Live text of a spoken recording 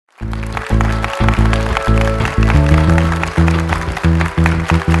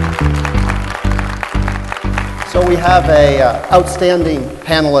we have a outstanding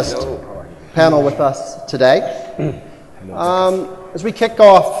panel with us today. As we kick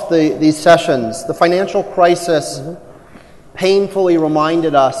off these sessions, the financial crisis painfully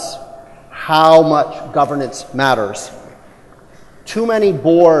reminded us how much governance matters. Too many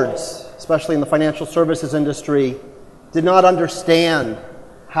boards, especially in the financial services industry, did not understand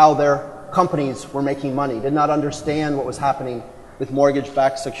how their companies were making money, did not understand what was happening with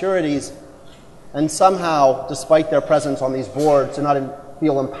mortgage-backed securities, and somehow, despite their presence on these boards, did not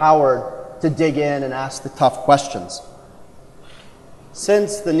feel empowered to dig in and ask the tough questions.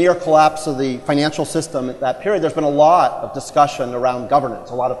 Since the near collapse of the financial system at that period, there's been a lot of discussion around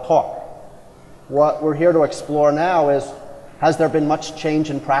governance, a lot of talk. What we're here to explore now is, has there been much change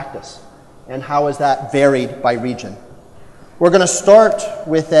in practice? And how has that varied by region? We're going to start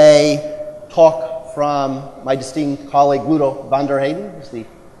with a talk from my esteemed colleague Ludo van der Heyden, who's the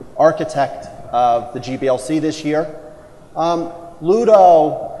architect of the GBLC this year.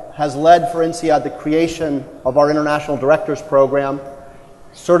 Ludo has led for INSEAD the creation of our International Directors Program,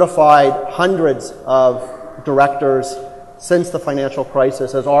 certified hundreds of directors since the financial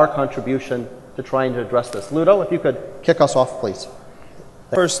crisis as our contribution to trying to address this. Ludo, if you could kick us off, please.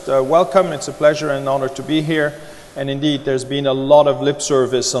 First, welcome. It's a pleasure and an honor to be here. And indeed, there's been a lot of lip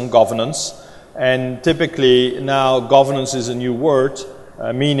service on governance. And typically now governance is a new word,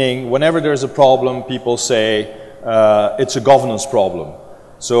 meaning whenever there's a problem, people say it's a governance problem.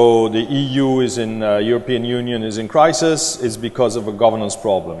 So the EU is in, European Union is in crisis, it's because of a governance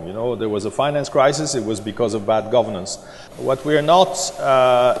problem. You know, there was a finance crisis, it was because of bad governance. What we're not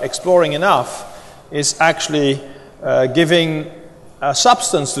exploring enough is actually giving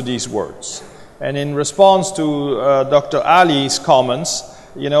substance to these words. And in response to Dr. Ali's comments,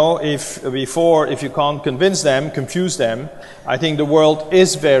 you know, if you can't convince them, confuse them, I think the world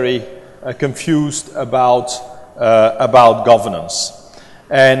is very confused about governance.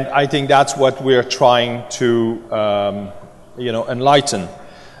 And I think that's what we're trying to, you know, enlighten.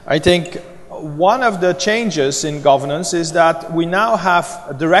 I think one of the changes in governance is that we now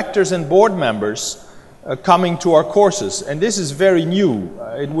have directors and board members coming to our courses. And this is very new.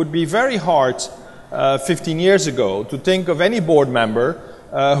 It would be very hard 15 years ago to think of any board member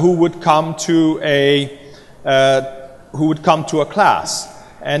who would come to a class.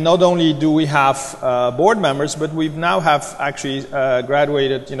 And not only do we have board members, but we now have actually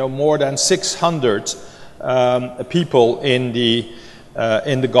graduated, you know, more than 600 people in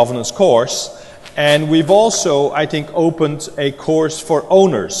the governance course. And we've also, I think, opened a course for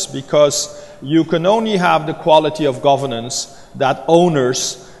owners, because you can only have the quality of governance that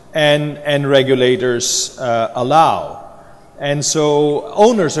owners and regulators allow. And so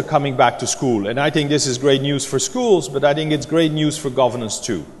owners are coming back to school, and I think this is great news for schools, but I think it's great news for governance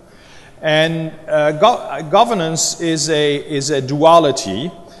too. And governance is a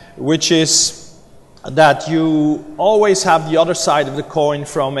duality, which is that you always have the other side of the coin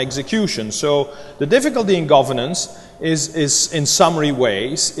from execution. So the difficulty in governance is in summary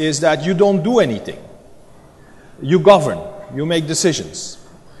ways, is that you don't do anything. You govern, you make decisions.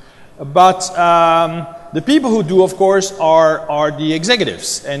 But the people who do, of course, are the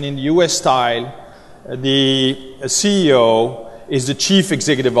executives. And in the US style, the CEO is the chief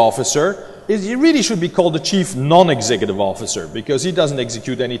executive officer. He really should be called the chief non-executive officer, because he doesn't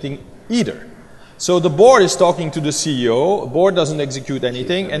execute anything either. So the board is talking to the CEO, the board doesn't execute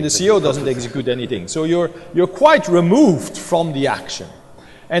anything, and the CEO doesn't execute anything. So you're quite removed from the action.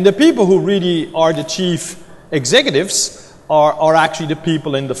 And the people who really are the chief executives are actually the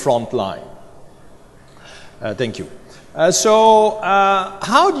people in the front line. Thank you. So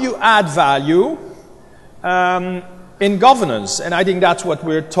how do you add value in governance? And I think that's what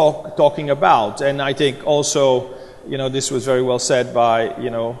we're talking about. And I think also, you know, this was very well said by, you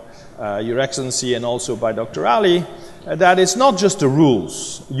know, Your Excellency and also by Dr. Ali, that it's not just the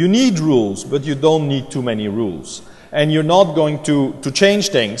rules. You need rules, but you don't need too many rules. And you're not going to change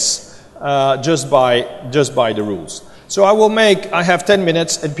things just by the rules. So I have 10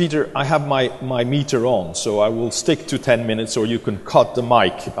 minutes, and Peter, I have my meter on, so I will stick to 10 minutes, or you can cut the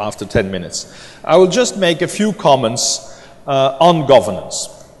mic after 10 minutes. I will just make a few comments on governance.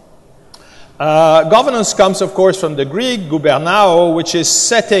 Governance comes, of course, from the Greek gubernao, which is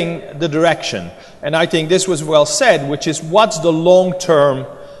setting the direction. And I think this was well said, which is what's the long-term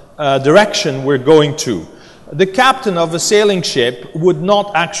direction we're going to. The captain of a sailing ship would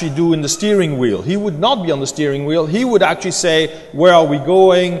not actually do in the steering wheel. He would not be on the steering wheel. He would actually say, where are we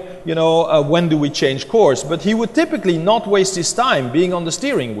going? You know, when do we change course? But he would typically not waste his time being on the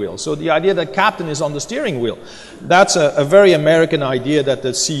steering wheel. So the idea that captain is on the steering wheel, that's a very American idea that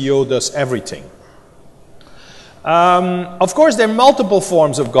the CEO does everything. Of course, there are multiple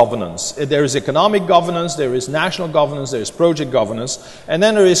forms of governance. There is economic governance, there is national governance, there is project governance, and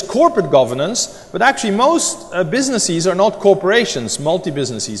then there is corporate governance. But actually, most businesses are not corporations,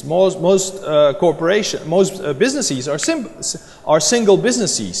 multi-businesses. Most businesses are single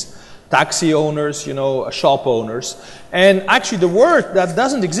businesses. Taxi owners, you know, shop owners. And actually the word that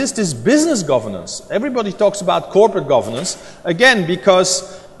doesn't exist is business governance. Everybody talks about corporate governance, again,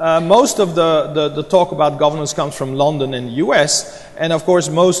 because most of the talk about governance comes from London and the US, and of course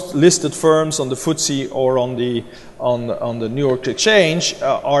most listed firms on the FTSE or on the New York Exchange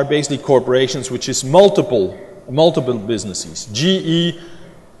are basically corporations, which is multiple businesses. GE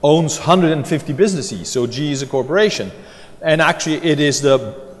owns 150 businesses, so GE is a corporation. And actually it is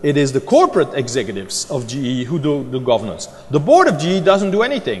the corporate executives of GE who do the governance. The board of GE doesn't do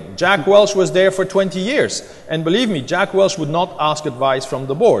anything. Jack Welch was there for 20 years. And believe me, Jack Welch would not ask advice from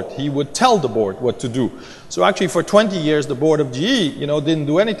the board. He would tell the board what to do. So actually for 20 years, the board of GE, you know, didn't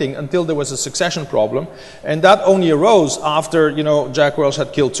do anything until there was a succession problem. And that only arose after, you know, Jack Welch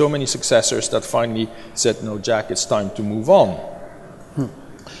had killed so many successors that finally said, no, Jack, it's time to move on.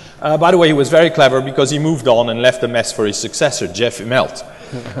 By the way, he was very clever because he moved on and left a mess for his successor, Jeff Immelt.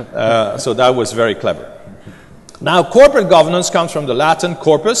 So that was very clever. Now, corporate governance comes from the Latin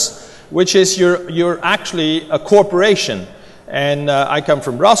corpus, which is you're actually a corporation. And I come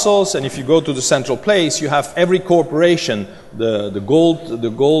from Brussels, and if you go to the central place, you have every corporation, the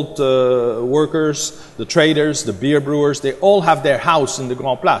gold workers, the traders, the beer brewers, they all have their house in the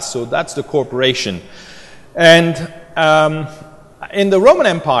Grand Place. So that's the corporation. And in the Roman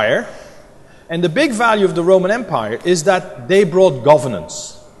Empire, and the big value of the Roman Empire is that they brought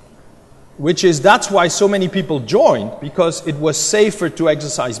governance, that's why so many people joined, because it was safer to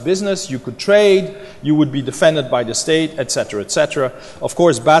exercise business, you could trade, you would be defended by the state, etc., etc. Of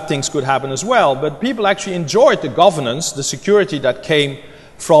course, bad things could happen as well, but people actually enjoyed the governance, the security that came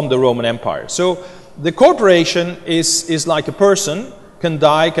from the Roman Empire. So the corporation is like a person, can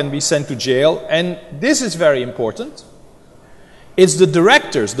die, can be sent to jail, and this is very important. It's the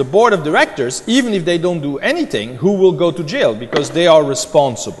directors, the board of directors, even if they don't do anything, who will go to jail because they are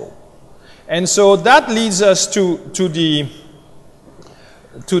responsible. And so that leads us to the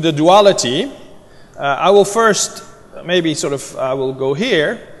duality. I will first, I will go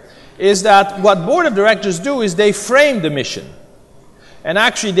here, is that what board of directors do is they frame the mission. And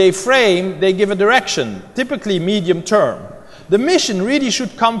actually they give a direction, typically medium term. The mission really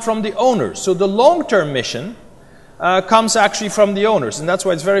should come from the owners. So the long-term mission comes actually from the owners, and that's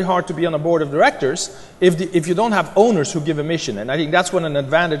why it's very hard to be on a board of directors if you don't have owners who give a mission. And I think that's one an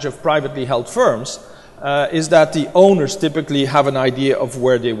advantage of privately held firms, is that the owners typically have an idea of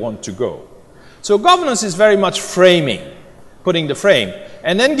where they want to go. So governance is very much framing, putting the frame,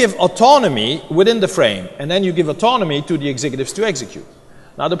 and then give autonomy within the frame, and then you give autonomy to the executives to execute.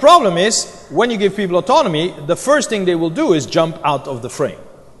 Now the problem is, when you give people autonomy, the first thing they will do is jump out of the frame,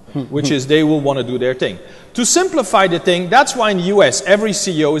 which is they will want to do their thing. To simplify the thing, that's why in the US every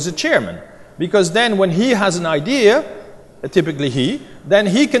CEO is a chairman. Because then when he has an idea, typically then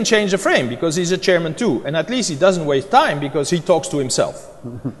he can change the frame because he's a chairman too. And at least he doesn't waste time because he talks to himself.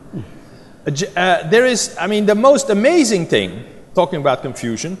 The most amazing thing, talking about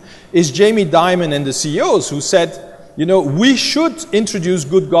confusion, is Jamie Dimon and the CEOs who said, you know, we should introduce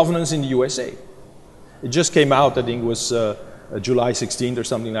good governance in the USA. It just came out, I think it was July 16th or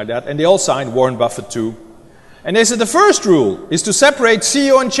something like that, and they all signed, Warren Buffett too. And they said the first rule is to separate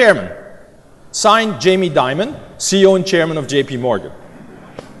CEO and chairman. Signed Jamie Dimon, CEO and chairman of JP Morgan.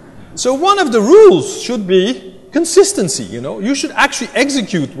 So one of the rules should be consistency, you know. You should actually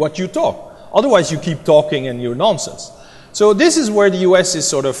execute what you talk. Otherwise you keep talking and you're nonsense. So this is where the US is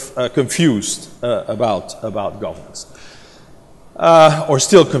sort of confused about governance. Or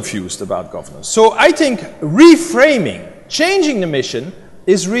still confused about governance. So I think reframing, changing the mission,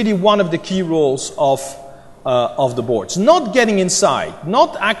 is really one of the key roles of the boards. Not getting inside,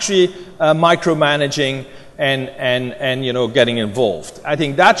 not actually micromanaging and you know, getting involved. I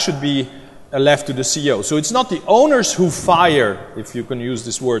think that should be left to the CEO. So it's not the owners who fire, if you can use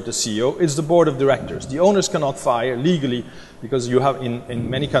this word, the CEO, it's the board of directors. The owners cannot fire legally because you have, in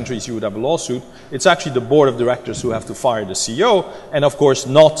many countries you would have a lawsuit. It's actually the board of directors who have to fire the CEO and of course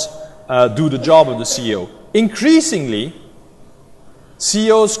not do the job of the CEO. Increasingly,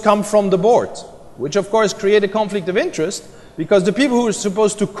 CEOs come from the board, which of course create a conflict of interest because the people who are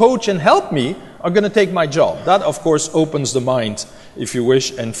supposed to coach and help me are going to take my job. That of course opens the mind, if you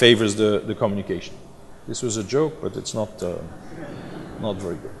wish, and favors the communication. This was a joke, but it's not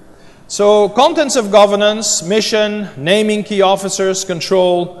very good. So contents of governance, mission, naming key officers,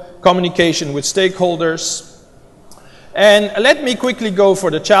 control, communication with stakeholders. And let me quickly go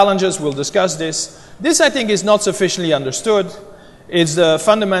for the challenges. We'll discuss this. This, I think, is not sufficiently understood. It's the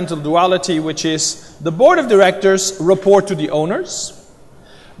fundamental duality, which is the board of directors report to the owners,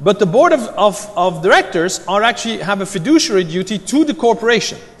 but the board of directors actually have a fiduciary duty to the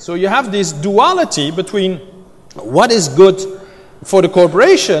corporation. So you have this duality between what is good for the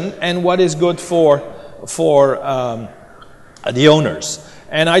corporation and what is good for the owners.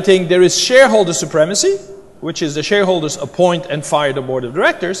 And I think there is shareholder supremacy, which is the shareholders appoint and fire the board of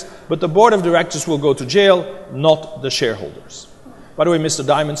directors, but the board of directors will go to jail, not the shareholders. By the way, Mr.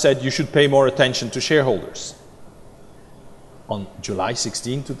 Diamond said you should pay more attention to shareholders on July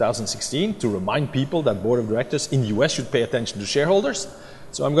 16, 2016, to remind people that board of directors in the US should pay attention to shareholders.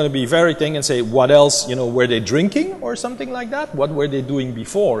 So I'm going to be very thing and say, what else, you know, were they drinking or something like that? What were they doing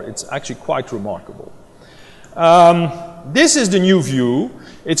before? It's actually quite remarkable. This is the new view.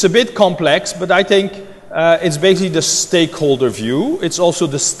 It's a bit complex, but I think it's basically the stakeholder view. It's also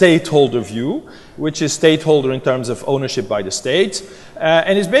the stateholder view, which is stateholder in terms of ownership by the state.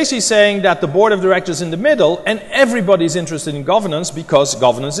 And it's basically saying that the board of directors in the middle, and everybody's interested in governance because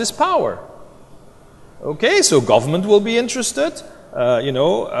governance is power. Okay, so government will be interested.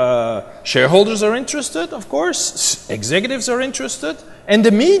 Shareholders are interested, of course. Executives are interested. And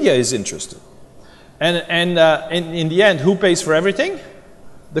the media is interested. And in the end, who pays for everything?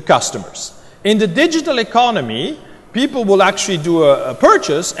 The customers. In the digital economy, people will actually do a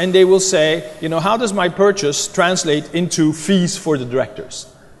purchase and they will say, you know, how does my purchase translate into fees for the directors?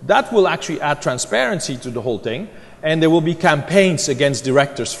 That will actually add transparency to the whole thing, and there will be campaigns against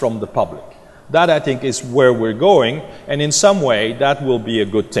directors from the public. That, I think, is where we're going, and in some way that will be a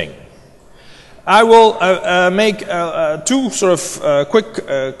good thing. I will make two sort of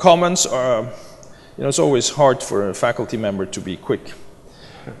quick comments. It's always hard for a faculty member to be quick.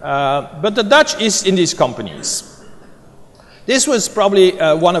 But the Dutch is in these companies. This was probably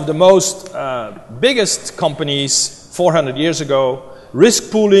one of the most biggest companies 400 years ago.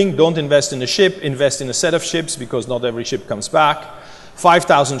 Risk pooling, don't invest in a ship, invest in a set of ships because not every ship comes back.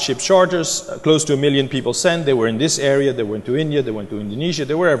 5,000 ship charters, close to 1 million people sent. They were in this area, they went to India, they went to Indonesia,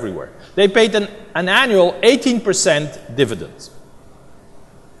 they were everywhere. They paid an annual 18% dividend.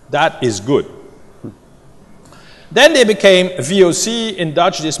 That is good. Then they became VOC. In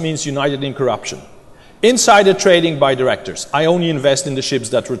Dutch, this means United in Corruption. Insider trading by directors. I only invest in the ships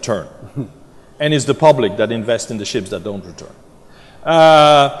that return. And it's the public that invests in the ships that don't return.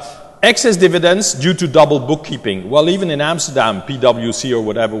 Excess dividends due to double bookkeeping. Well, even in Amsterdam, PwC or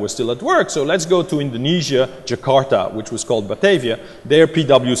whatever was still at work. So let's go to Indonesia, Jakarta, which was called Batavia. Their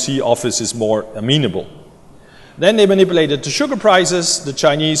PwC office is more amenable. Then they manipulated the sugar prices. The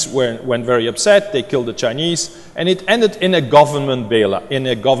Chinese went very upset. They killed the Chinese. And it ended in a government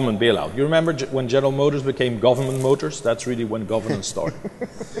bailout. You remember when General Motors became Government Motors? That's really when governance started.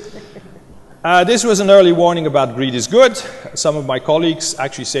 This was an early warning about greed is good. Some of my colleagues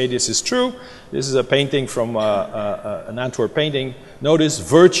actually say this is true. This is a painting from an Antwerp painting. Notice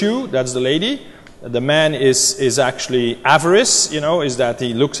virtue, that's the lady. The man is actually avarice, is that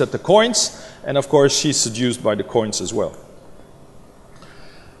he looks at the coins. And of course, she's seduced by the coins as well.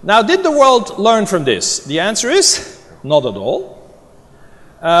 Now, did the world learn from this? The answer is not at all.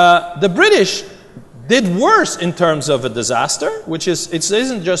 The British did worse in terms of a disaster, which is, it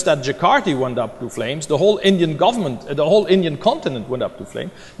isn't just that Jakarta went up to flames, the whole Indian government, the whole Indian continent went up to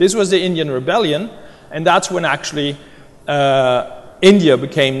flame. This was the Indian Rebellion, and that's when actually India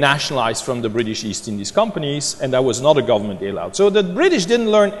became nationalized from the British East Indies companies, and that was not a government bailout. So the British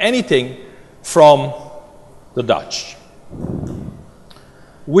didn't learn anything from the Dutch.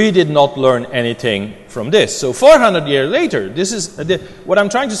 We did not learn anything from this. So 400 years later, this is what I'm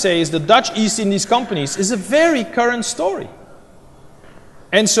trying to say is the Dutch East Indies companies is a very current story.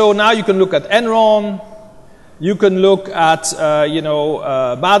 And so now you can look at Enron, you can look at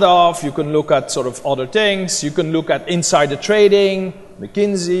Madoff, you can look at sort of other things, you can look at insider trading,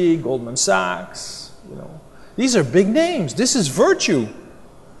 McKinsey, Goldman Sachs, These are big names. This is virtue.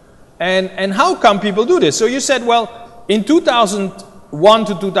 And how come people do this? So you said, well, in 2001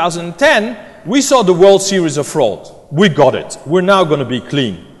 to 2010, we saw the World Series of fraud. We got it. We're now going to be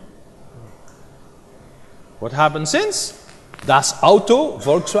clean. What happened since? Das Auto,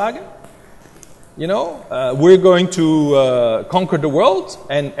 Volkswagen. We're going to conquer the world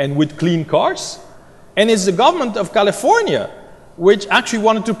and with clean cars. And it's the government of California which actually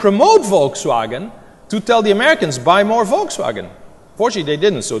wanted to promote Volkswagen to tell the Americans, buy more Volkswagen. Fortunately, they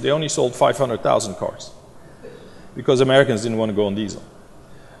didn't, so they only sold 500,000 cars because Americans didn't want to go on diesel.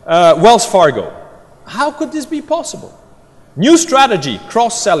 Wells Fargo. How could this be possible? New strategy,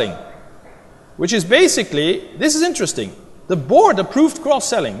 cross-selling. which is basically, this is interesting, the board approved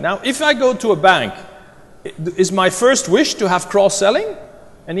cross-selling. Now, if I go to a bank, is my first wish to have cross-selling?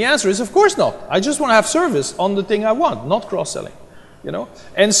 And the answer is, of course not. I just want to have service on the thing I want, not cross-selling. You know?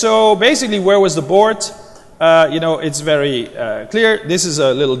 And so basically, where was the board? You know, it's very clear. This is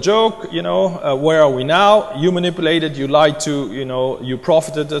a little joke, you know, where are we now? You manipulated, you lied to, you know, you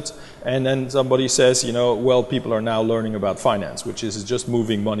profited it, and then somebody says, you know, well, people are now learning about finance, which is just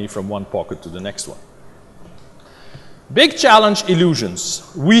moving money from one pocket to the next one. Big challenge,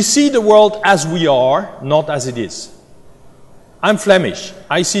 illusions. We see the world as we are, not as it is. I'm Flemish.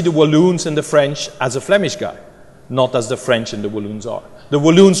 I see the Walloons and the French as a Flemish guy, not as the French and the Walloons are. The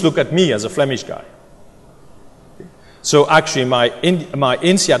Walloons look at me as a Flemish guy. So actually my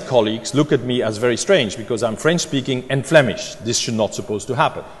INSEAD colleagues look at me as very strange because I'm French speaking and Flemish. This should not supposed to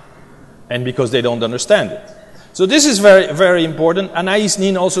happen. And because they don't understand it. So this is very, very important. And Ais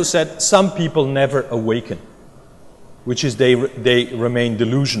Nin also said some people never awaken, which is they remain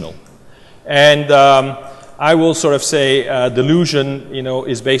delusional. And I will sort of say delusion, you know,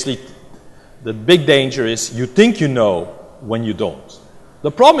 is basically the big danger is you think you know when you don't.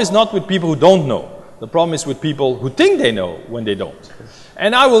 The problem is not with people who don't know. The problem is with people who think they know when they don't.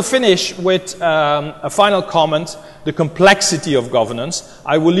 And I will finish with a final comment, the complexity of governance.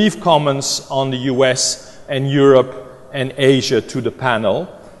 I will leave comments on the US and Europe and Asia to the panel.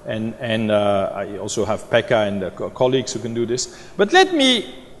 And I also have Pekka and the colleagues who can do this. But let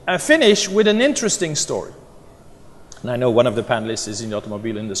me finish with an interesting story. And I know one of the panelists is in the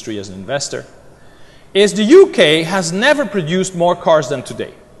automobile industry as an investor. Is the UK has never produced more cars than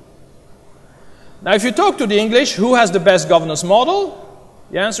today. Now, if you talk to the English, who has the best governance model?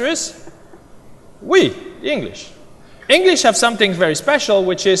 The answer is we, the English. English have something very special,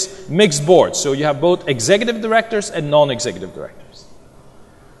 which is mixed boards. So you have both executive directors and non-executive directors.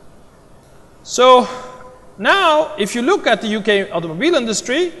 So now, if you look at the UK automobile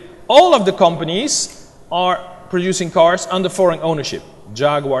industry, all of the companies are producing cars under foreign ownership.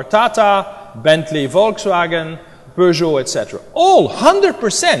 Jaguar, Tata, Bentley, Volkswagen, Peugeot, etc. All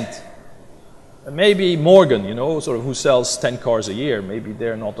 100%. Maybe Morgan, you know, sort of who sells 10 cars a year, maybe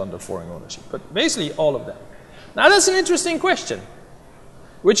they're not under foreign ownership. But basically all of them. Now that's an interesting question,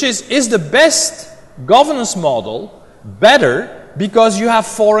 which is the best governance model better because you have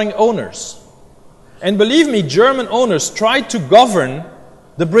foreign owners? And believe me, German owners try to govern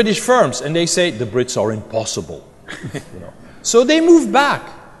the British firms, and they say the Brits are impossible. You know. So they moved back.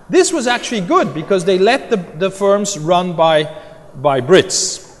 This was actually good because they let the firms run by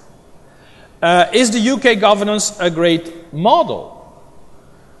Brits. Is the UK governance a great model?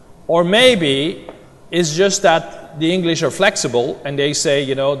 Or maybe it's just that the English are flexible and they say,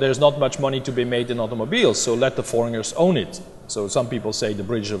 you know, there's not much money to be made in automobiles, so let the foreigners own it. So some people say the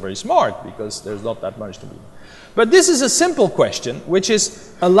British are very smart because there's not that much to be. But this is a simple question, which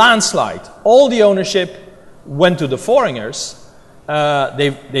is a landslide. All the ownership went to the foreigners.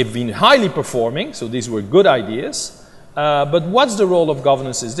 They've been highly performing, so these were good ideas. But what's the role of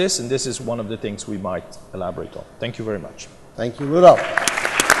governance is this, and this is one of the things we might elaborate on. Thank you very much. Thank you, Ludo.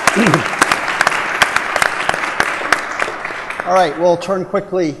 All right, we'll turn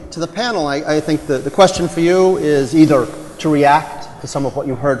quickly to the panel. I think the question for you is either to react to some of what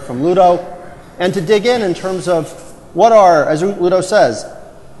you heard from Ludo and to dig in terms of what are, as Ludo says,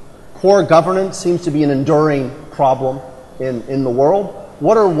 poor governance seems to be an enduring problem in the world.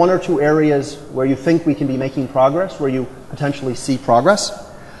 What are one or two areas where you think we can be making progress, where you potentially see progress?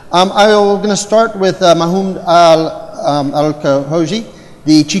 I'm going to start with Mahmood Alkooheji,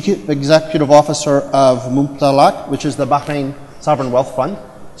 the Chief Executive Officer of Mumtalakat, which is the Bahrain Sovereign Wealth Fund.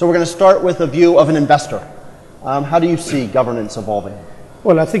 So we're going to start with a view of an investor. How do you see governance evolving?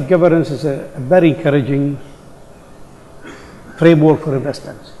 Well, I think governance is a very encouraging framework for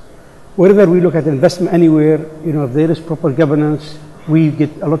investors. Wherever we look at investment anywhere, you know, if there is proper governance, we get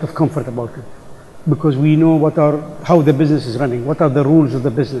a lot of comfort about it because we know how the business is running, what are the rules of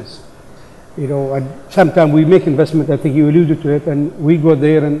the business. You know, and sometimes we make investment, I think you alluded to it, and we go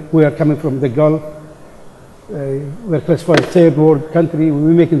there and we are coming from the Gulf, we're classified third world country,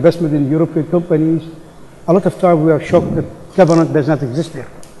 we make investment in European companies. A lot of time we are shocked that governance does not exist there.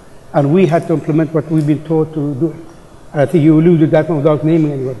 And we had to implement what we've been taught to do. I think you alluded to that one without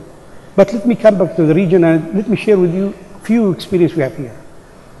naming anyone. But let me come back to the region and let me share with you a few experiences we have here.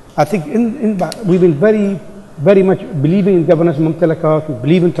 I think we've been very much believing in governance, Mumtalakat, we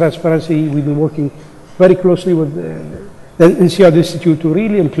believe in transparency, we've been working very closely with the INSEAD Institute to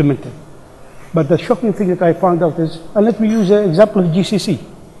really implement it. But the shocking thing that I found out is, and let me use an example of GCC.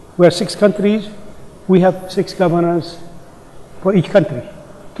 We are 6 countries, we have 6 governors for each country.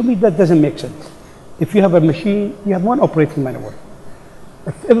 To me, that doesn't make sense. If you have a machine, you have one operating manual.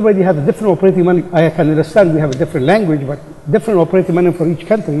 If everybody has a different operating manual, I can understand we have a different language, but different operating manual for each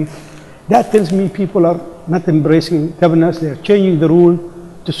country, that tells me people are not embracing governance, they're changing the rule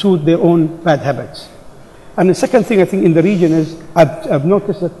to suit their own bad habits. And the second thing I think in the region is, I've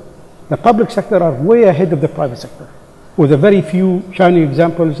noticed that the public sector are way ahead of the private sector. With a very few shining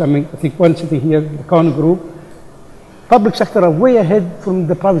examples, I mean, I think one sitting here, the Kanoo group, public sector are way ahead from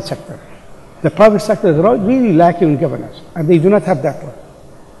the private sector. The private sector is really lacking in governance, and they do not have that one.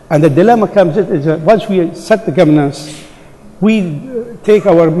 And the dilemma comes in is that once we set the governance, we take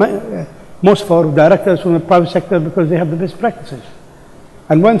our most of our directors from the private sector because they have the best practices.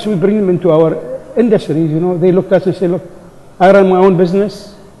 And once we bring them into our industries, you know, they look at us and say, look, I run my own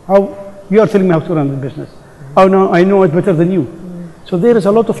business. How you are telling me how to run the business? Oh no, I know it better than you. So there is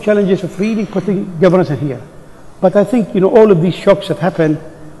a lot of challenges of really putting governance in here. But I think, you know, all of these shocks that happened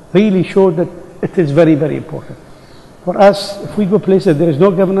really show that it is very, very important. For us, if we go places there is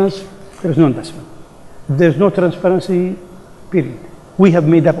no governance, there is no investment. If there is no transparency, period. We have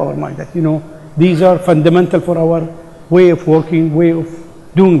made up our mind that, you know, these are fundamental for our way of working, way of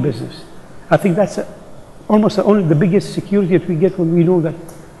doing business. I think that's almost only the biggest security that we get when we know that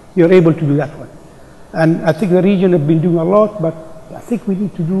you're able to do that one. And I think the region has been doing a lot, but I think we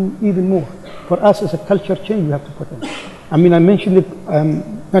need to do even more. For us as a culture change, we have to put in. I mean, I mentioned it,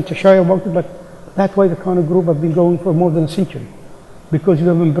 not to shy about it, but that's why the Kanoo group have been going for more than a century. Because you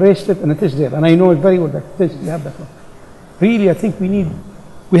have embraced it and it is there. And I know it very well that it is, you have that one. Really, I think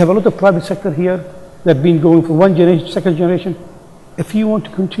we have a lot of private sector here that have been going for one generation, second generation. If you want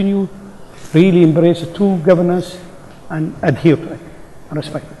to continue, really embrace a true governance and adhere to it and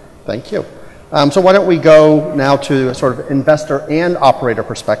respect it. Thank you. So why don't we go now to a sort of investor and operator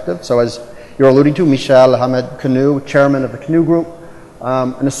perspective. So as you're alluding to, Mishal Kanoo, chairman of the Kanoo Group,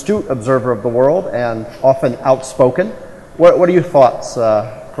 an astute observer of the world and often outspoken. What are your thoughts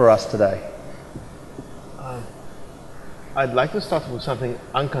for us today? I'd like to start with something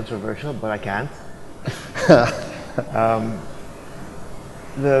uncontroversial, but I can't.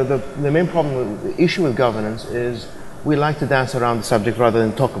 The main problem, the issue with governance is we like to dance around the subject rather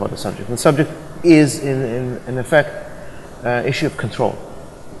than talk about the subject. The subject is, in effect, issue of control.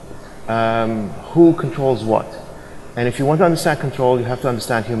 Who controls what? And if you want to understand control, you have to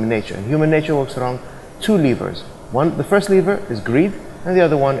understand human nature. And human nature works around two levers. The first lever is greed, and the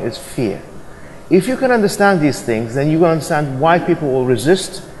other one is fear. If you can understand these things, then you will understand why people will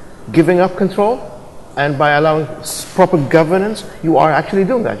resist giving up control, and by allowing proper governance, you are actually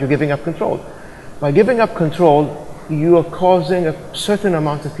doing that. You're giving up control. By giving up control, you are causing a certain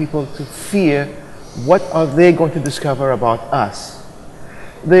amount of people to fear what are they going to discover about us.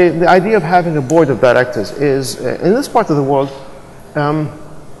 The idea of having a board of directors is, in this part of the world,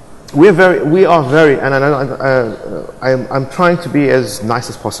 we are very, and I'm trying to be as nice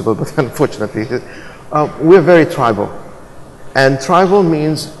as possible, but unfortunately, we're very tribal. And tribal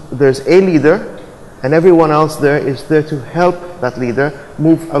means there's a leader, and everyone else there is there to help that leader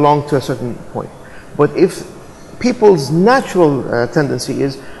move along to a certain point. But if people's natural tendency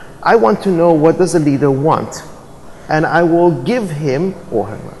is, I want to know what does the leader want, and I will give him,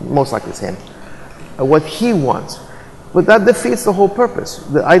 or most likely it's him, what he wants. But that defeats the whole purpose.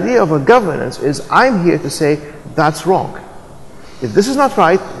 The idea of a governance is I'm here to say that's wrong. If this is not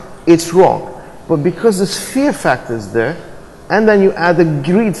right, it's wrong. But because this fear factor is there, and then you add the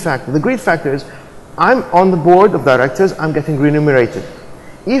greed factor. The greed factor is I'm on the board of directors, I'm getting remunerated.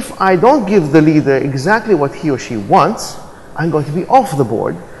 If I don't give the leader exactly what he or she wants, I'm going to be off the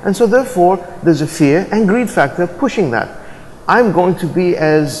board. And so therefore, there's a fear and greed factor pushing that. I'm going to be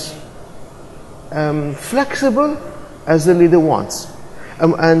as flexible as the leader wants.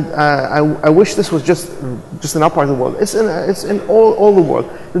 I wish this was just in our part of the world. It's in all the world.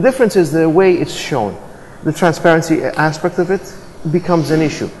 The difference is the way it's shown. The transparency aspect of it becomes an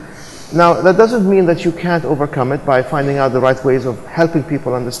issue. Now, that doesn't mean that you can't overcome it by finding out the right ways of helping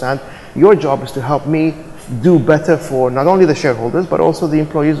people understand. Your job is to help me do better for not only the shareholders, but also the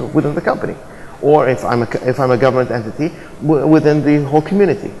employees within the company. Or if I'm a government entity, within the whole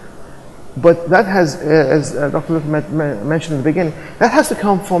community. But that has, as Dr. Ludo mentioned in the beginning, that has to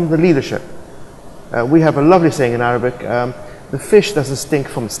come from the leadership. We have a lovely saying in Arabic, the fish doesn't stink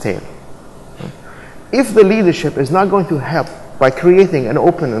from its tail. If the leadership is not going to help by creating an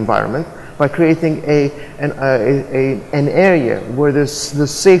open environment, by creating an area where there's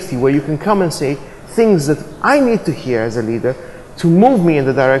safety, where you can come and say things that I need to hear as a leader to move me in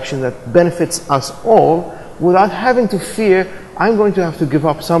the direction that benefits us all, without having to fear I'm going to have to give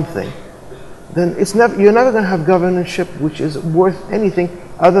up something, then you're never going to have governorship which is worth anything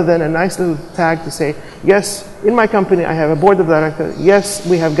other than a nice little tag to say, yes, in my company I have a board of directors, yes,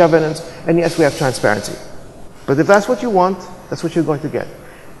 we have governance, and yes, we have transparency. But if that's what you want, that's what you're going to get.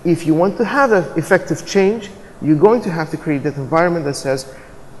 If you want to have an effective change, you're going to have to create that environment that says,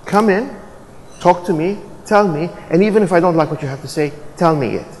 come in, talk to me, tell me, and even if I don't like what you have to say, tell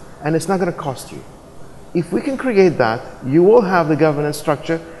me it. And it's not going to cost you. If we can create that, you will have the governance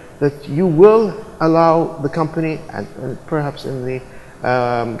structure that you will allow the company, and perhaps in the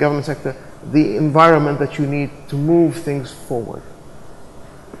government sector, the environment that you need to move things forward.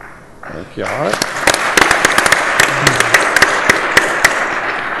 Thank you. All right.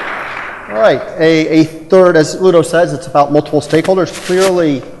 All right. A third, as Ludo says, it's about multiple stakeholders.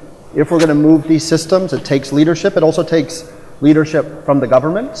 Clearly, if we're going to move these systems, it takes leadership. It also takes leadership from the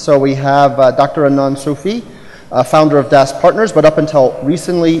government. So we have Dr. Adnan Soufi, founder of DAS Partners, but up until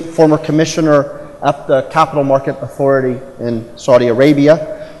recently, former commissioner at the Capital Market Authority in Saudi Arabia.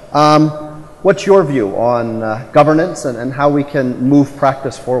 What's your view on governance and how we can move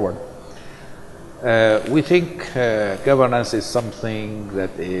practice forward? We think governance is something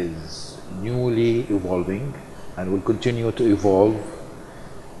that is newly evolving and will continue to evolve.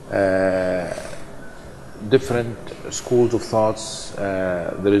 Different schools of thoughts.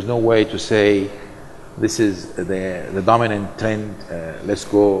 There is no way to say this is the dominant trend. Let's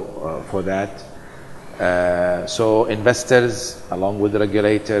go for that. So investors, along with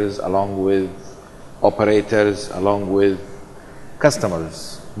regulators, along with operators, along with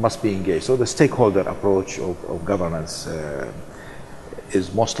customers, must be engaged. So the stakeholder approach of governance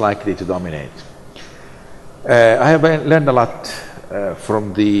is most likely to dominate. I have learned a lot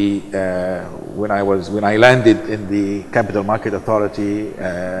from the when I landed in the Capital Market Authority.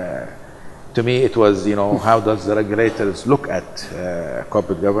 To me, it was, how does the regulators look at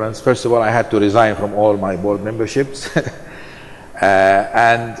corporate governance? First of all, I had to resign from all my board memberships.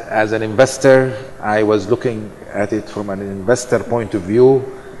 And as an investor, I was looking at it from an investor point of view.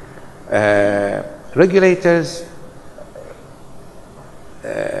 Regulators,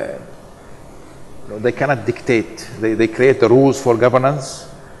 they cannot dictate. They create the rules for governance.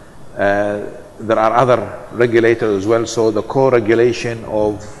 There are other regulators as well, so the co-regulation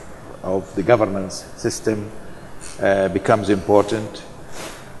of the governance system becomes important.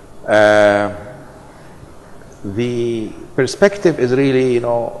 The perspective is really,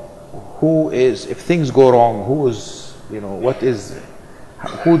 if things go wrong, who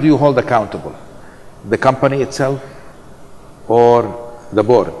do you hold accountable? The company itself or the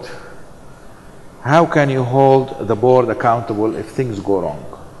board? How can you hold the board accountable if things go wrong?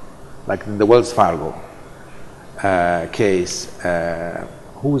 Like in the Wells Fargo case,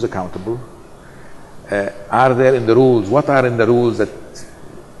 who is accountable? Are there in the rules, what are in the rules that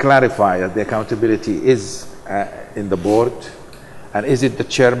clarify that the accountability is in the board? And is it the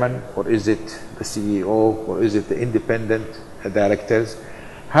chairman, or is it the CEO, or is it the independent directors?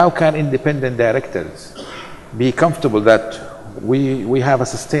 How can independent directors be comfortable that we have a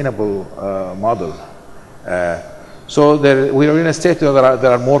sustainable model? So we are in a state where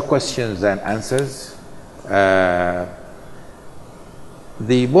there are more questions than answers.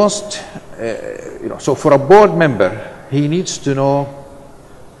 The most, so for a board member, he needs to know,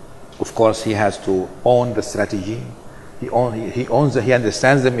 of course, he has to own the strategy. He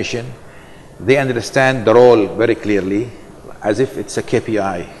understands the mission. They understand the role very clearly, as if it's a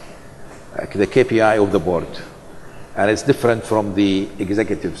KPI, like the KPI of the board. And it's different from the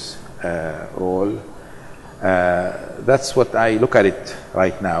executive's role. That's what I look at it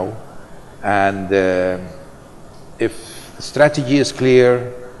right now. And if the strategy is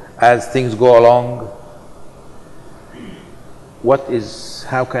clear, as things go along,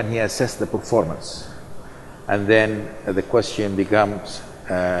 how can he assess the performance? And then the question becomes,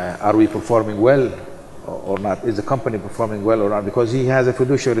 are we performing well or not? Is the company performing well or not? Because he has a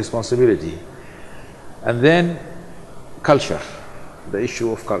fiduciary responsibility. And then culture, the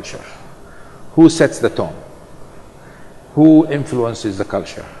issue of culture. Who sets the tone? Who influences the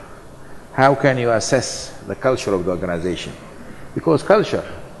culture? How can you assess the culture of the organization? Because culture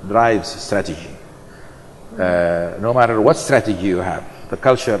drives strategy. No matter what strategy you have, the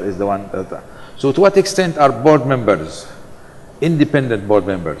culture is the one. So to what extent are board members, independent board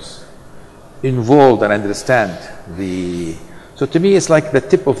members, involved and understand so to me it's like the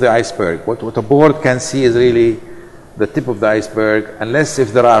tip of the iceberg. What a board can see is really the tip of the iceberg, unless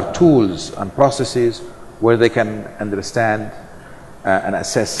if there are tools and processes where they can understand and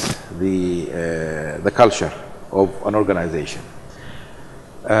assess the culture of an organization.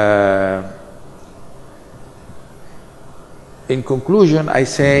 In conclusion, I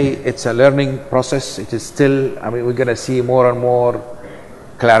say it's a learning process. It is still, we're going to see more and more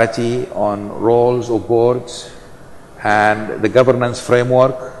clarity on roles of boards and the governance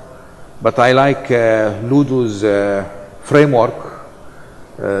framework. But I like Ludo's framework,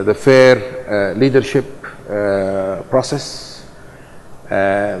 the fair leadership process.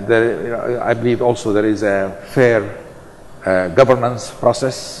 I believe also there is a fair governance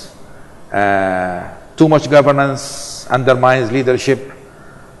process. Too much governance undermines leadership.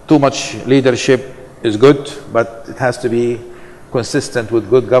 Too much leadership is good, but it has to be consistent with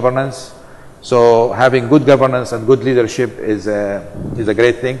good governance. So having good governance and good leadership is a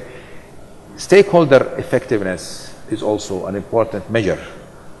great thing. Stakeholder effectiveness is also an important measure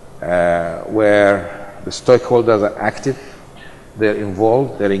where the stakeholders are active, they're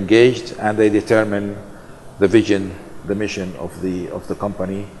involved, they're engaged, and they determine the vision, the mission of the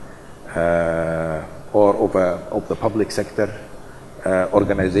company or of the public sector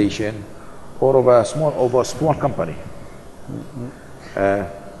organization or of a small company.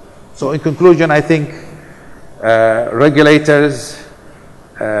 So in conclusion, I think regulators,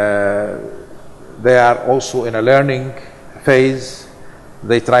 they are also in a learning phase.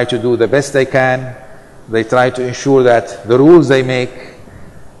 They try to do the best they can. They try to ensure that the rules they make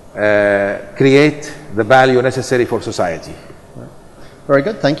create the value necessary for society. Very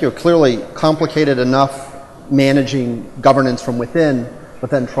good, thank you. Clearly complicated enough managing governance from within, but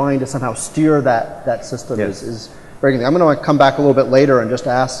then trying to somehow steer that system is very good. I'm going to come back a little bit later and just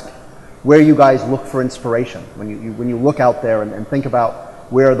ask where you guys look for inspiration when you look out there and think about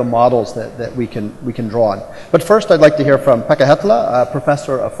where are the models that we can draw on. But first I'd like to hear from Pekka Hietala,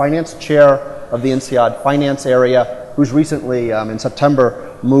 Professor of Finance, Chair of the INSEAD Finance Area, who's recently in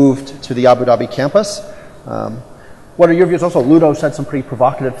September moved to the Abu Dhabi campus. What are your views? Also, Ludo said some pretty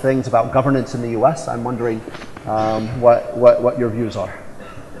provocative things about governance in the US. I'm wondering what your views are.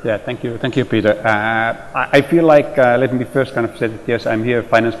 Yeah, thank you, Peter. I feel like, let me first kind of say that yes, I'm here a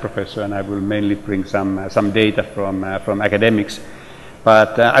finance professor and I will mainly bring some data from academics.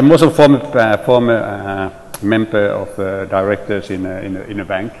 But I'm also a former member of directors in a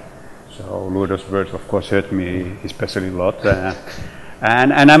bank. So Ludo's words, of course, hurt me especially a lot.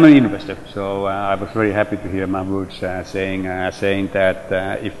 And I'm an investor, so I was very happy to hear Mahmood saying that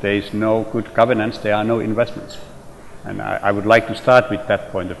if there is no good governance, there are no investments. And I would like to start with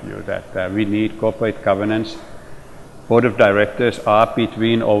that point of view, that we need corporate governance. Board of directors are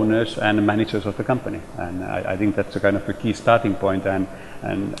between owners and managers of the company. And I think that's a kind of a key starting point. And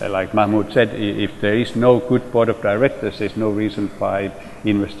like Mahmood said, if there is no good board of directors, there's no reason why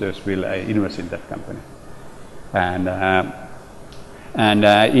investors will invest in that company. And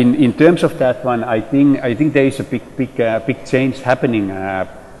in terms of that one, I think there is a big change happening.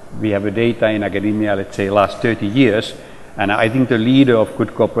 We have a data in academia, let's say, last 30 years, and I think the leader of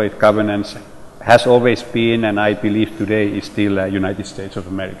good corporate governance has always been, and I believe today is still, United States of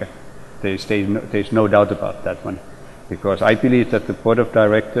America. There's no doubt about that one, because I believe that the board of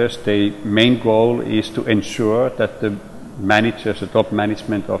directors, the main goal is to ensure that the managers, the top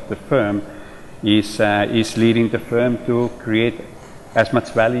management of the firm, is leading the firm to create as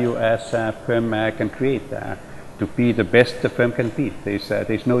much value as a firm can create, to be the best the firm can be.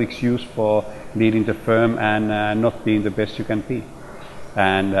 There's no excuse for leading the firm and not being the best you can be.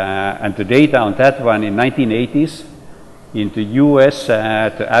 And the data on that one, in 1980s, in the US,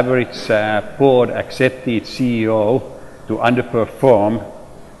 the average board accepted CEO to underperform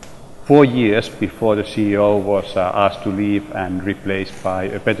 4 years before the CEO was asked to leave and replaced by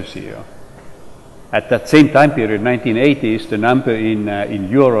a better CEO. At that same time period, 1980s, the number in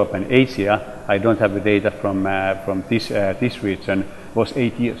Europe and Asia, I don't have the data from this region, was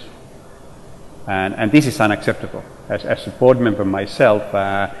 8 years. And this is unacceptable. As a board member myself,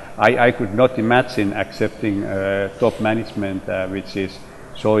 I could not imagine accepting top management which is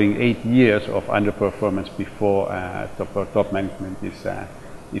showing 8 years of underperformance before top management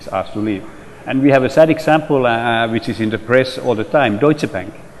is asked to leave. And we have a sad example which is in the press all the time, Deutsche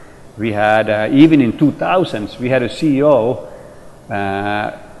Bank. We had, even in 2000s, we had a CEO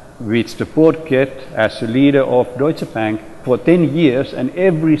which the board kept as a leader of Deutsche Bank for 10 years, and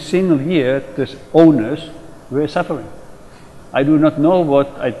every single year the owners were suffering. I do not know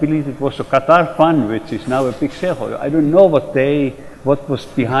I believe it was a Qatar fund which is now a big shareholder. I don't know what was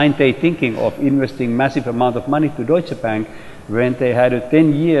behind their thinking of investing massive amount of money to Deutsche Bank when they had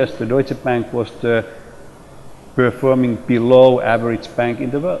 10 years, the Deutsche Bank was the performing below average bank in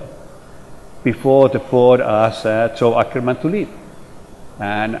the world, before the board asked Joe Ackerman to leave.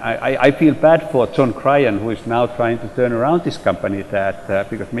 And I feel bad for John Cryan, who is now trying to turn around this company,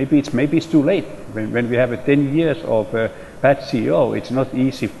 because maybe it's too late. When we have 10 years of bad CEO, it's not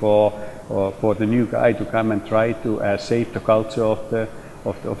easy for the new guy to come and try to save the culture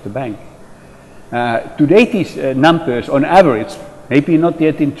of the bank. Today, these numbers, on average, maybe not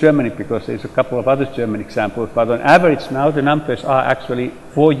yet in Germany because there's a couple of other German examples, but on average now the numbers are actually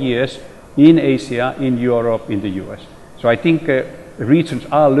 4 years in Asia, in Europe, in the US. So I think regions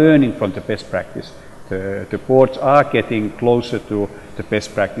are learning from the best practice. The boards are getting closer to the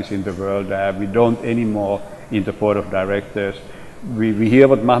best practice in the world. We don't anymore in the board of directors. We hear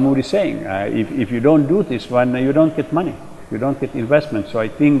what Mahmood is saying. If you don't do this one, you don't get money. You don't get investment. So I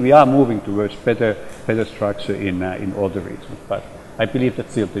think we are moving towards better structure in all the regions. But I believe that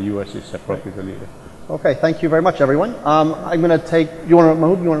still the US is probably the leader. Okay, thank you very much, everyone. I'm going to take. You want to,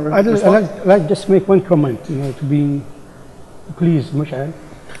 Mahmood? You want to respond? I'd like just make one comment. To be please, Mishal.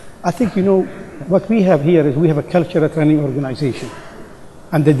 I think what we have here is we have a culture training organization,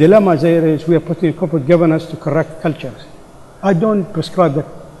 and the dilemma there is we are putting corporate governance to correct cultures. I don't prescribe that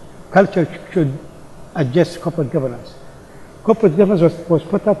culture should adjust corporate governance. Corporate governance was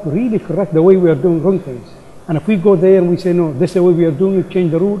put up to really correct the way we are doing wrong things. And if we go there and we say, no, this is the way we are doing it,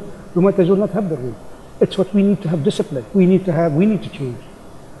 change the rule, we might as well not have the rule. It's what we need to have discipline. We need to change.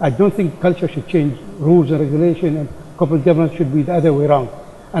 I don't think culture should change rules and regulation, and corporate governance should be the other way around.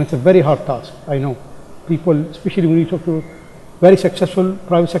 And it's a very hard task, I know. People, especially when you talk to very successful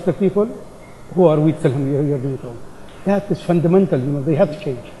private sector people, who are we tell them you're doing it wrong. That is fundamental, they have to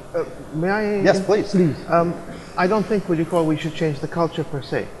change. May I? Yes, please. I don't think we should change the culture per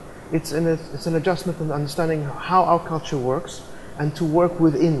se. It's an adjustment and understanding how our culture works and to work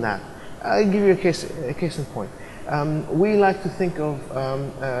within that. I'll give you a case in point. We like to think of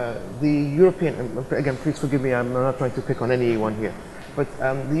the European, again, please forgive me, I'm not trying to pick on anyone here, but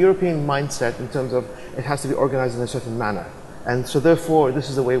the European mindset in terms of it has to be organized in a certain manner. And so therefore, this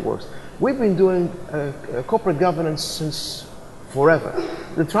is the way it works. We've been doing corporate governance since forever.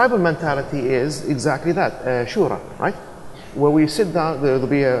 The tribal mentality is exactly that, shura, right? Where we sit down, there'll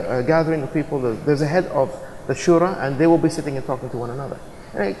be a gathering of people, there's a head of the shura, and they will be sitting and talking to one another.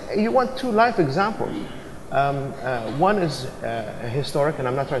 And you want two life examples. One is historic, and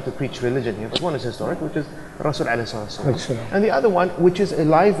I'm not trying to preach religion here, but one is historic, which is Rasul alayhi salatu. And the other one, which is a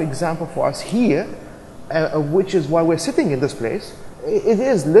live example for us here, which is why we're sitting in this place, it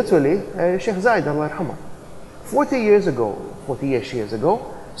is literally Sheikh Zayed, Allah yarhamah. 40 years ago,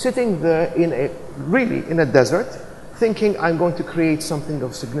 sitting there in a desert, thinking I'm going to create something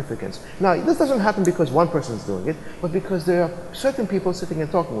of significance. Now, this doesn't happen because one person is doing it, but because there are certain people sitting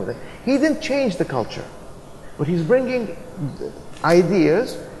and talking with it. He didn't change the culture, but he's bringing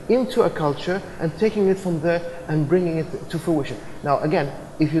ideas into a culture and taking it from there and bringing it to fruition. Now, again,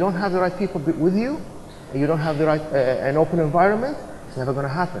 if you don't have the right people with you, and you don't have the right an open environment, it's never going to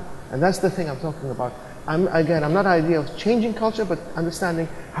happen. And that's the thing I'm talking about. I'm not an idea of changing culture, but understanding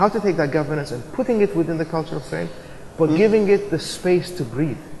how to take that governance and putting it within the cultural frame, but giving it the space to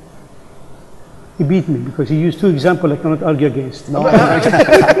breathe. He beat me because he used two examples I cannot argue against. No, I'm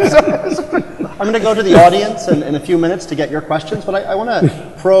going to go to the audience in a few minutes to get your questions, but I want to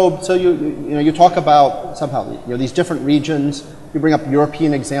probe. So you talk about somehow these different regions. You bring up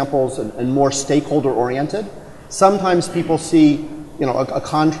European examples and more stakeholder oriented. Sometimes people see a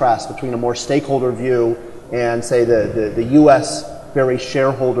contrast between a more stakeholder view and say the U.S. very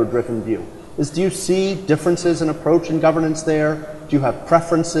shareholder driven view. Do you see differences in approach and governance there? Do you have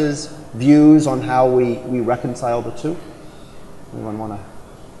preferences, views on how we reconcile the two? Anyone want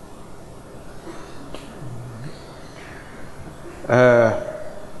to?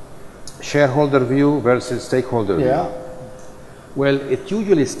 Shareholder view versus stakeholder view. Well, it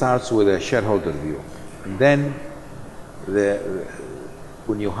usually starts with a shareholder view. And then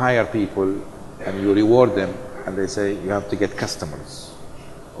when you hire people and you reward them and they say you have to get customers.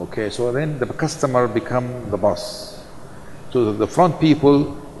 Okay, so then the customer becomes the boss. To the front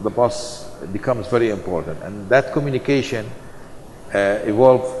people, the boss becomes very important. And that communication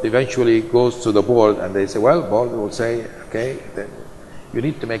eventually goes to the board, and they say, well, board will say, okay, then you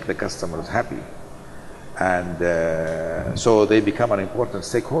need to make the customers happy. And so they become an important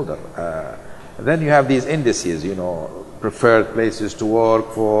stakeholder. Then you have these indices, preferred places to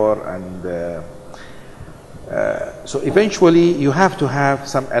work for, and so eventually you have to have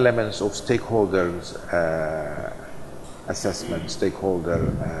some elements of stakeholders assessment, stakeholder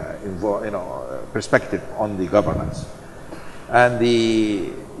perspective on the governance. And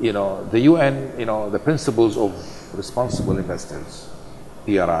the UN, the principles of responsible investors,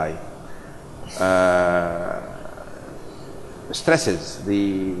 PRI, stresses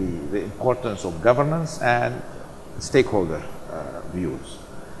the importance of governance and stakeholder views.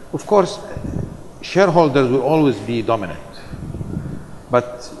 Of course, shareholders will always be dominant,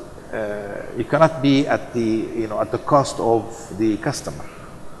 but it cannot be at the, at the cost of the customer,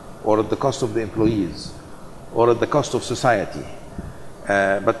 or at the cost of the employees, or at the cost of society.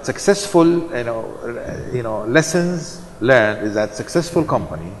 But successful, lessons learned is that successful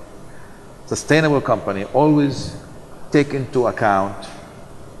company, sustainable company, always take into account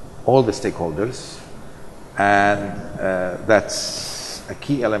all the stakeholders, and that's a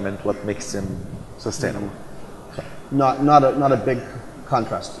key element what makes them sustainable. Not a big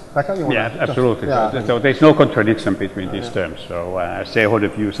contrast. Pekka, you want Yeah, absolutely. Yeah. So there's no contradiction between these terms. So shareholder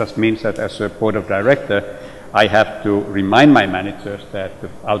view just means that as a board of director, I have to remind my managers that the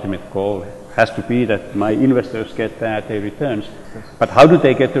ultimate goal has to be that my investors get their returns. But how do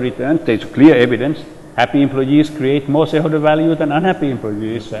they get the returns? There's clear evidence. Happy employees create more shareholder value than unhappy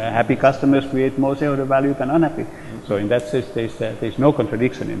employees. Happy customers create more shareholder value than unhappy. So in that sense, there's no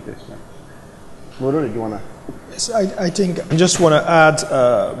contradiction in this. Ludo, did you want to? Yes, I think I just want to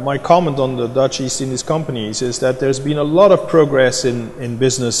add my comment on the Dutch East Indies companies is that there's been a lot of progress in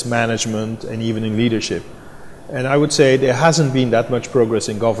business management and even in leadership. And I would say there hasn't been that much progress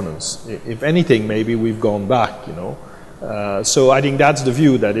in governance. If anything, maybe we've gone back, So I think that's the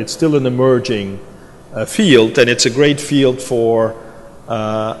view, that it's still an emerging field, and it's a great field for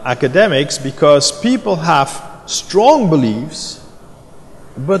academics, because people have strong beliefs,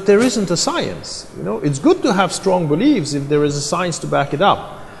 but there isn't a science. It's good to have strong beliefs if there is a science to back it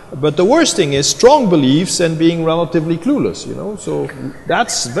up. But the worst thing is strong beliefs and being relatively clueless, So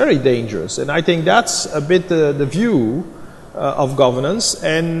that's very dangerous. And I think that's a bit the view of governance.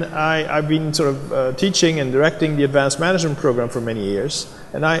 And I've been sort of teaching and directing the advanced management program for many years.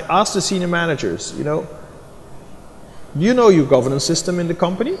 And I asked the senior managers, do you know your governance system in the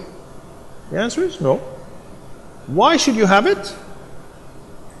company? The answer is no. Why should you have it?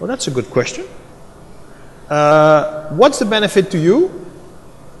 Well, that's a good question. What's the benefit to you?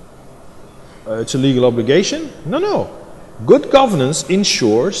 It's a legal obligation? No. Good governance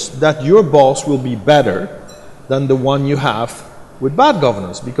ensures that your boss will be better than the one you have with bad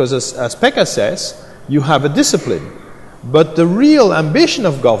governance, because as Pekka says, you have a discipline. But the real ambition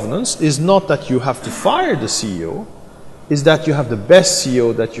of governance is not that you have to fire the CEO, is that you have the best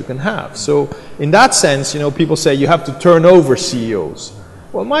CEO that you can have. So in that sense, people say you have to turn over CEOs.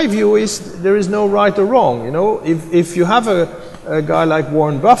 Well, my view is there is no right or wrong. If you have a guy like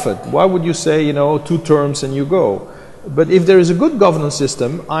Warren Buffett, why would you say, 2 terms and you go? But if there is a good governance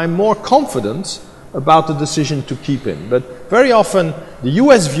system, I'm more confident about the decision to keep him. But very often, the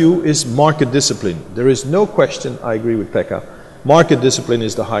US view is market discipline. There is no question, I agree with Pekka, market discipline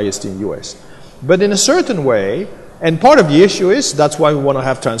is the highest in US. But in a certain way, and part of the issue is, that's why we want to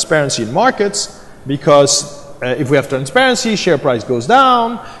have transparency in markets, because if we have transparency, share price goes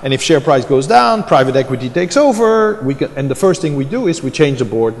down, and if share price goes down, private equity takes over, and the first thing we do is we change the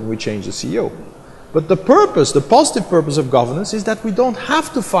board and we change the CEO. But the positive purpose of governance is that we don't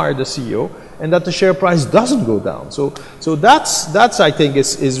have to fire the CEO, and that the share price doesn't go down. So that's I think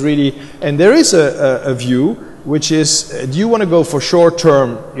is really, and there is a view which is, do you want to go for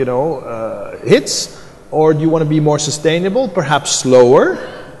short-term, hits, or do you want to be more sustainable, perhaps slower?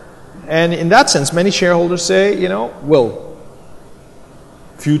 And in that sense, many shareholders say, well,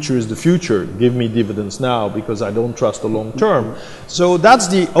 future is the future. Give me dividends now because I don't trust the long term. So that's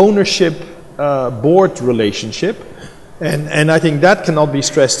the ownership board relationship. And I think that cannot be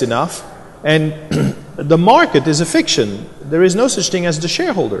stressed enough. And the market is a fiction. There is no such thing as the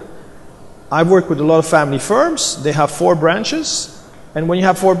shareholder. I've worked with a lot of family firms. They have 4 branches. And when you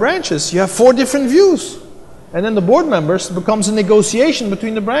have 4 branches, you have 4 different views. And then the board members becomes a negotiation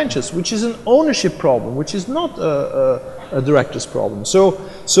between the branches, which is an ownership problem, which is not a director's problem. So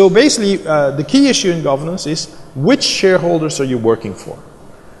basically, the key issue in governance is which shareholders are you working for?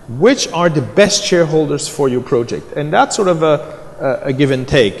 Which are the best shareholders for your project? And that's sort of a give and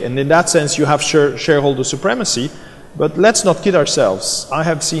take. And in that sense, you have shareholder supremacy. But let's not kid ourselves. I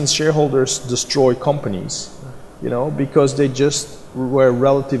have seen shareholders destroy companies, because they just were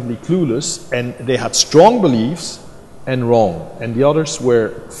relatively clueless, and they had strong beliefs and wrong, and the others were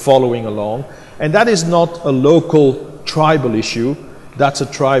following along. And that is not a local tribal issue. That's a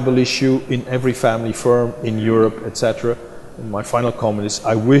tribal issue in every family firm in Europe, etc. And my final comment is,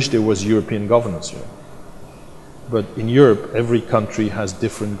 I wish there was European governance. But in Europe, every country has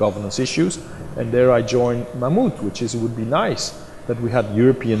different governance issues, and there I join Mahmood, which is, it would be nice that we had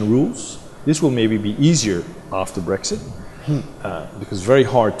European rules. This will maybe be easier after Brexit, because it's very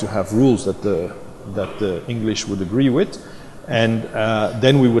hard to have rules that the English would agree with, and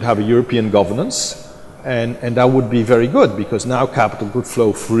then we would have a European governance, and that would be very good, because now capital could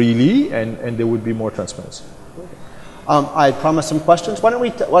flow freely, and there would be more transparency. I promised some questions. Why don't we,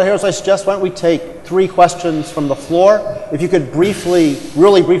 here's what I suggest, why don't we take 3 questions from the floor. If you could briefly,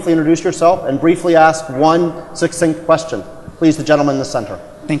 really briefly introduce yourself and briefly ask one succinct question. Please, the gentleman in the center.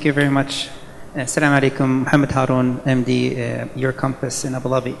 Thank you very much. Assalamu alaikum, Mohammed Haroun, MD, Your Compass in Abu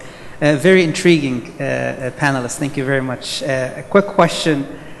Dhabi. Very intriguing panelists, thank you very much. A quick question.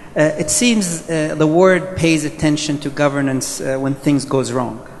 It seems the world pays attention to governance when things goes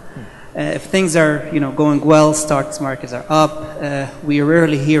wrong. If things are going well, stocks markets are up, we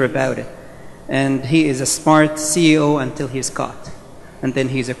rarely hear about it. And he is a smart CEO until he's caught, and then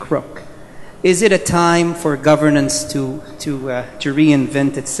he's a crook. Is it a time for governance to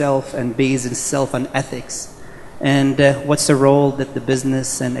reinvent itself and base itself on ethics? And what's the role that the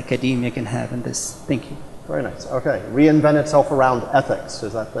business and academia can have in this? Thank you. Very nice. Okay, reinvent itself around ethics.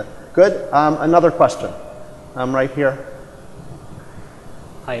 Is that the good? Another question. Right here.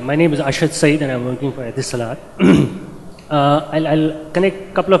 Hi, my name is Ashad Saeed and I'm working for Hietala. I'll connect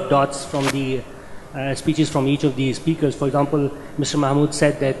a couple of dots from the speeches from each of the speakers. For example, Mr. Mahmood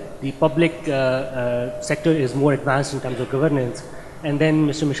said that the public sector is more advanced in terms of governance. And then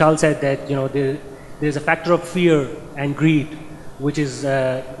Mr. Mishal said that there's a factor of fear and greed which is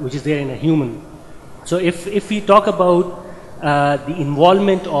there in a human. So if we talk about the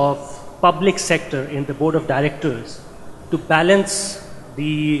involvement of public sector in the board of directors to balance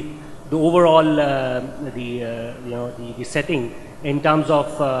the overall the setting in terms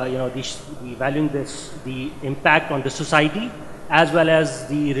of the valuing the impact on the society as well as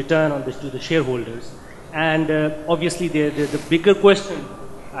the return on to the shareholders, and obviously the bigger question,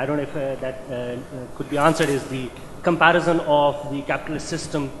 I don't know if that could be answered, is the comparison of the capitalist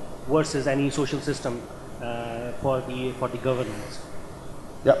system versus any social system for the governance.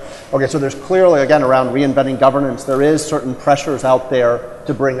 Yep. Okay, so there's clearly, again, around reinventing governance, there is certain pressures out there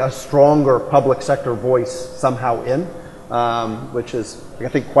to bring a stronger public sector voice somehow in, which is, I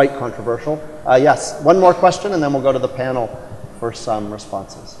think, quite controversial. Yes, one more question, and then we'll go to the panel for some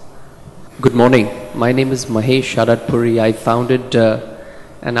responses. Good morning. My name is Mahesh Sharadpuri. I founded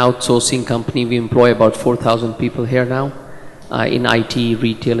an outsourcing company. We employ about 4,000 people here now in IT,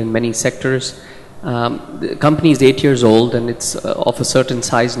 retail, in many sectors. The company is 8 years old and it's of a certain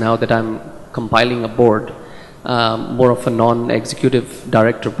size now that I'm compiling a board, more of a non-executive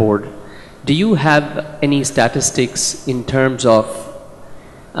director board. Do you have any statistics in terms of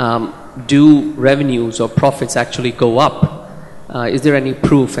do revenues or profits actually go up? Is there any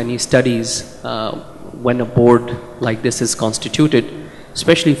proof, any studies when a board like this is constituted,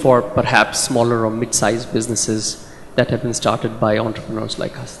 especially for perhaps smaller or mid-sized businesses that have been started by entrepreneurs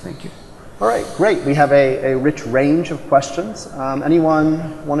like us? Thank you. All right, great. We have a rich range of questions.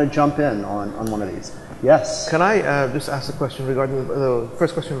 Anyone want to jump in on one of these? Yes. Can I just ask a question regarding, the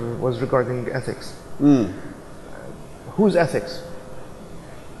first question was regarding ethics. Whose ethics?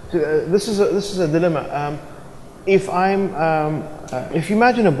 This is a dilemma. If you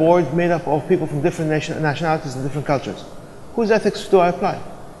imagine a board made up of people from different nationalities and different cultures, whose ethics do I apply?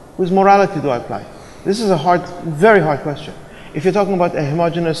 Whose morality do I apply? This is a very hard question. If you're talking about a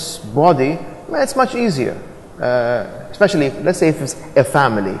homogeneous body, well, it's much easier. Especially, let's say if it's a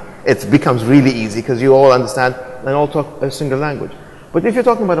family, it becomes really easy because you all understand and all talk a single language. But if you're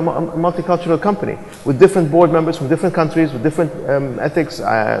talking about a multicultural company with different board members from different countries, with different ethics,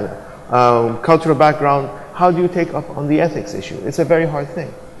 cultural background, how do you take up on the ethics issue? It's a very hard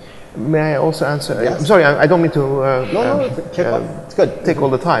thing. May I also answer? Yes. I'm sorry, I don't mean to it's good. Take all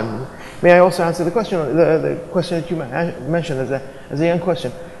the time. May I also answer the question? The question that you mentioned as a young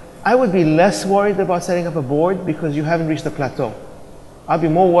question. I would be less worried about setting up a board because you haven't reached a plateau. I'd be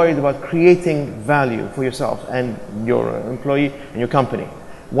more worried about creating value for yourself and your employee and your company.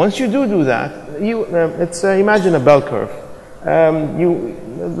 Once you do that, imagine a bell curve.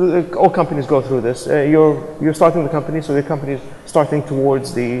 All companies go through this. You're starting the company, so the company is starting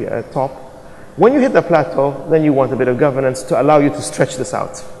towards the top. When you hit the plateau, then you want a bit of governance to allow you to stretch this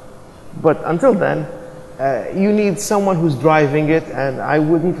out. But until then, you need someone who's driving it, and I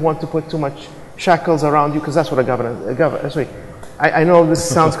wouldn't want to put too much shackles around you because that's what a governance. I know this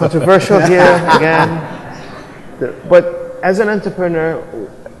sounds controversial here again, but as an entrepreneur,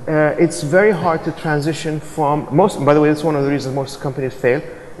 it's very hard to transition from by the way, that's one of the reasons most companies fail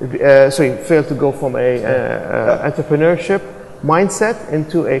to go from a entrepreneurship mindset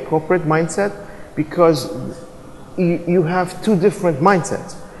into a corporate mindset because you have two different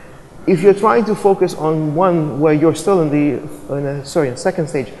mindsets. If you're trying to focus on one where you're still in the second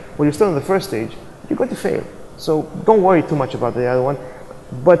stage, where you're still in the first stage, you're going to fail. So don't worry too much about the other one,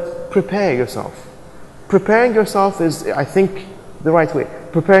 but prepare yourself. Preparing yourself is, I think, the right way.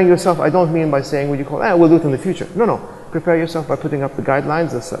 Preparing yourself, I don't mean by saying what you call, we'll do it in the future. No. prepare yourself by putting up the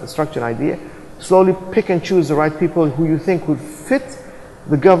guidelines, the structure and idea. Slowly pick and choose the right people who you think would fit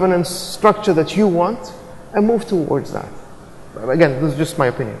the governance structure that you want, and move towards that. Again, this is just my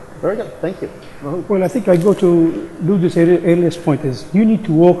opinion. Very good. Thank you. Well, I think I go to Ludo's earliest point is you need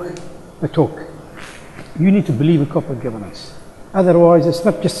to walk the talk. You need to believe in corporate governance. Otherwise, it's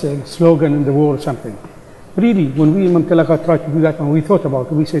not just a slogan in the wall or something. Really, when we in Mumtalakat tried to do that, when we thought about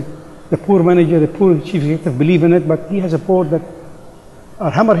it, we said the poor manager, the poor chief executive believe in it, but he has a board that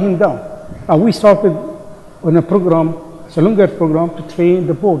are hammer him down. And we started on a program, it's a longer program, to train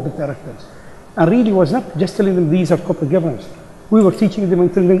the board, the directors. And really was not just telling them these are corporate governance. We were teaching them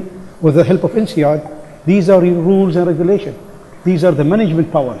and telling them, with the help of INSEAD, these are your rules and regulations. These are the management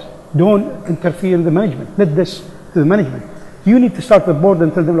powers. Don't interfere in the management. Let this to the management. You need to start the board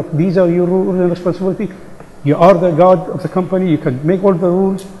and tell them, look, these are your rules and responsibility. You are the god of the company. You can make all the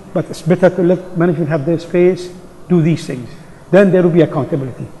rules, but it's better to let management have their space, do these things. Then there will be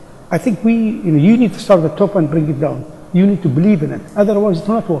accountability. I think you need to start at the top and bring it down. You need to believe in it. Otherwise, it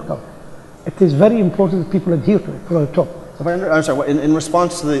will not work out. It is very important that people adhere to it from the top. If I understand, in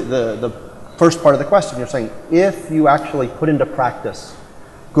response to the first part of the question, you're saying if you actually put into practice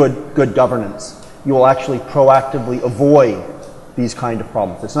good governance, you will actually proactively avoid these kind of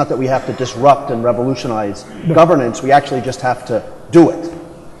problems. It's not that we have to disrupt and revolutionize governance, we actually just have to do it.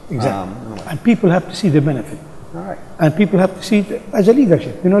 Exactly. And people have to see the benefit. All right. And people have to see it as a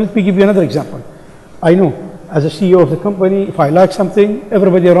leadership. Let me give you another example. I know, as a CEO of the company, if I like something,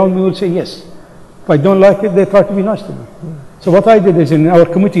 everybody around me will say yes. If I don't like it, they try to be nice to me. So what I did is, in our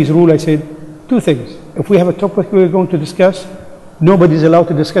committee's rule, I said two things. If we have a topic we're going to discuss, nobody is allowed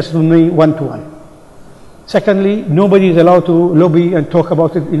to discuss it with me one-to-one. Secondly, nobody is allowed to lobby and talk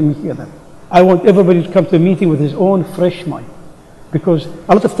about it in a meeting. I want everybody to come to a meeting with his own fresh mind. Because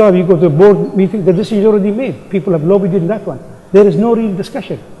a lot of time you go to a board meeting, the decision is already made. People have lobbied in that one. There is no real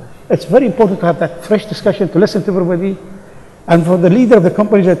discussion. It's very important to have that fresh discussion, to listen to everybody. And for the leader of the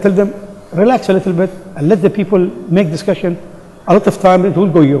companies, I tell them, relax a little bit and let the people make discussion. A lot of time it will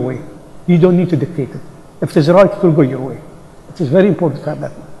go your way. You don't need to dictate it. If it is right, it will go your way. It is very important to have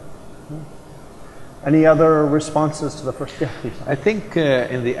that. Any other responses to the first? Yeah, please. I think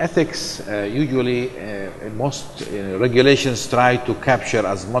in the ethics, usually most regulations try to capture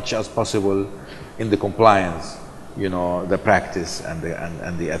as much as possible in the compliance, the practice and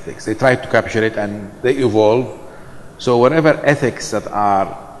the ethics. They try to capture it and they evolve. So whatever ethics that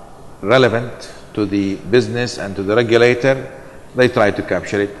are relevant to the business and to the regulator, they try to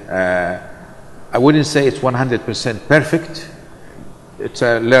capture it. I wouldn't say it's 100% perfect. It's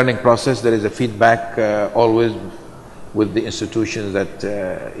a learning process. There is a feedback always with the institutions that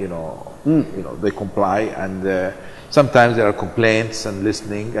they comply, and sometimes there are complaints and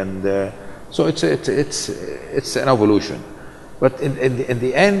listening, and so it's an evolution. But in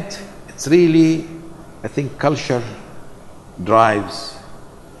the end, it's really, I think, culture drives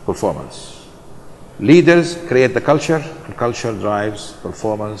performance. Leaders create the culture, and culture drives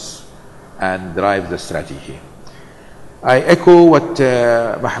performance and drives the strategy. I echo what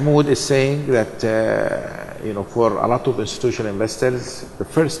Mahmood is saying, that for a lot of institutional investors, the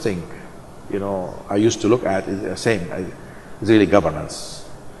first thing I used to look at is the same, is really governance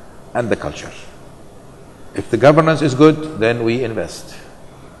and the culture. If the governance is good, then we invest.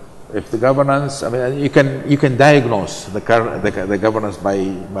 If the governance, you can diagnose the governance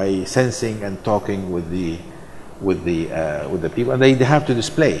by sensing and talking with the people, and they have to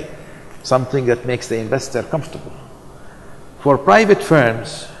display something that makes the investor comfortable. For private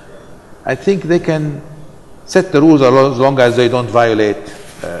firms, I think they can set the rules as long as they don't violate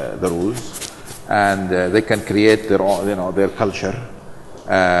the rules, and they can create their own, their culture.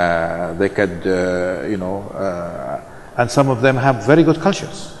 They could, and some of them have very good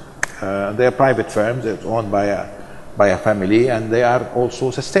cultures. They are private firms. They're owned by a family, and they are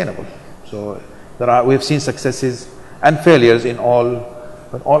also sustainable. So we've seen successes and failures in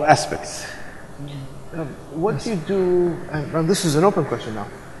all aspects. What do you do, and this is an open question now,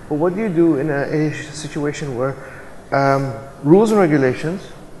 but what do you do in a situation where rules and regulations,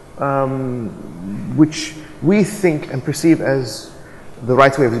 which we think and perceive as the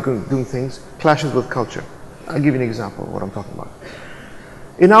right way of doing things, clashes with culture? I'll give you an example of what I'm talking about.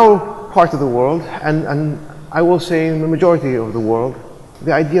 In our part of the world, and I will say in the majority of the world,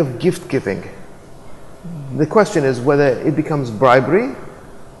 the idea of gift giving, the question is whether it becomes bribery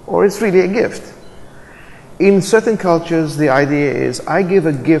or it's really a gift. In certain cultures, the idea is I give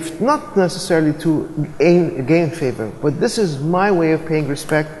a gift not necessarily to gain favor, but this is my way of paying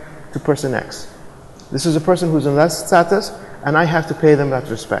respect to person X. This is a person who's in less status, and I have to pay them that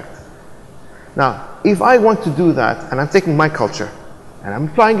respect. Now, if I want to do that, and I'm taking my culture, and I'm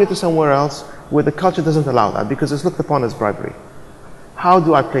applying it to somewhere else where the culture doesn't allow that because it's looked upon as bribery, how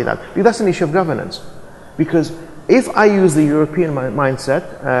do I play that? Because that's an issue of governance. Because if I use the European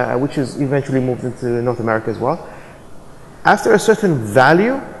mindset, which is eventually moved into North America as well, after a certain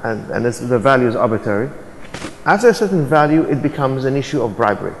value, and the value is arbitrary, after a certain value, it becomes an issue of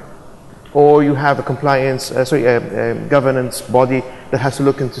bribery. Or you have a compliance, governance body that has to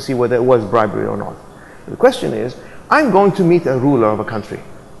look in to see whether it was bribery or not. The question is, I'm going to meet a ruler of a country.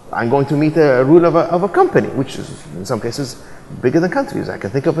 I'm going to meet a ruler of a company, which is in some cases bigger than countries. I can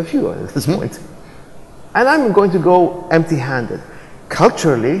think of a few at this point. And I'm going to go empty-handed.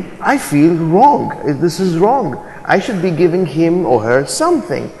 Culturally, I feel wrong. This is wrong. I should be giving him or her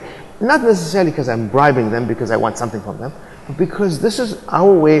something. Not necessarily because I'm bribing them because I want something from them, but because this is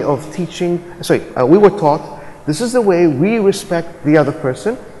our way of teaching. We were taught this is the way we respect the other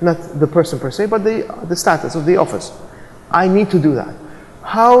person, not the person per se, but the status of the office. I need to do that.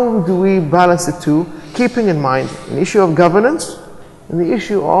 How do we balance the two, keeping in mind an issue of governance and the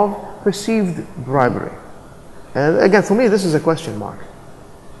issue of perceived bribery? And again, for me, this is a question mark.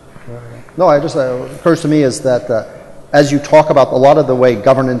 No, it just occurs to me is that as you talk about a lot of the way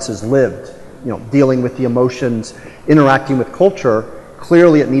governance is lived, dealing with the emotions, interacting with culture,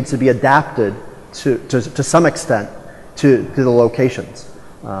 clearly it needs to be adapted to some extent to the locations.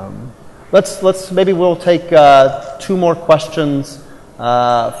 Maybe we'll take 2 more questions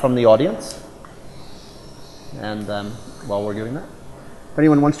from the audience. And while we're doing that, if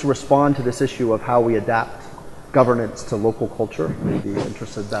anyone wants to respond to this issue of how we adapt governance to local culture, we'd be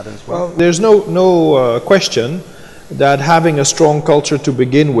interested in that as well. Well, there's no question that having a strong culture to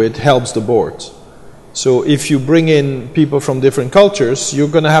begin with helps the board. So if you bring in people from different cultures, you're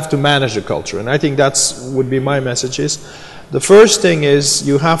going to have to manage the culture. And I think that's would be my message is, the first thing is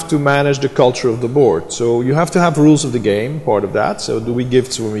you have to manage the culture of the board. So you have to have rules of the game, part of that. So do we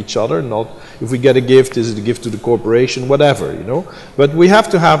gifts from each other? Not if we get a gift, is it a gift to the corporation? Whatever, But we have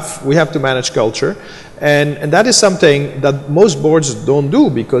to manage culture, and that is something that most boards don't do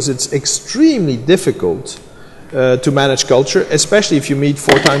because it's extremely difficult to manage culture, especially if you meet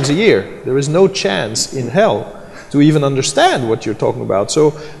 4 times a year. There is no chance in hell to even understand what you're talking about. So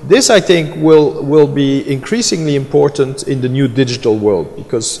this, I think, will be increasingly important in the new digital world,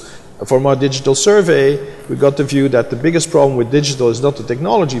 because from our digital survey, we got the view that the biggest problem with digital is not the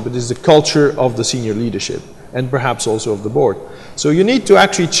technology, but is the culture of the senior leadership, and perhaps also of the board. So you need to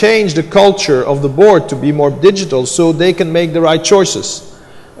actually change the culture of the board to be more digital so they can make the right choices.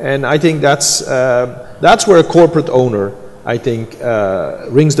 And I think that's where a corporate owner, I think,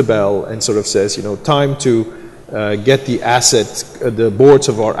 rings the bell and sort of says, time to get the boards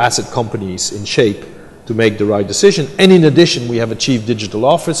of our asset companies in shape to make the right decision. And in addition, we have a chief digital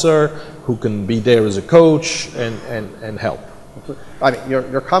officer who can be there as a coach and help. I mean,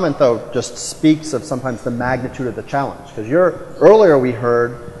 your comment, though, just speaks of sometimes the magnitude of the challenge. Because earlier we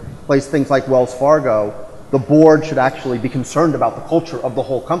heard things like Wells Fargo, the board should actually be concerned about the culture of the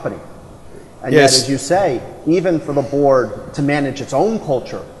whole company. And yes. Yet, as you say, even for the board to manage its own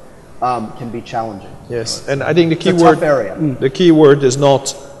culture can be challenging. Yes, and I think the key word is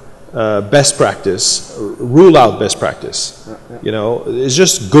not best practice, rule out best practice. It's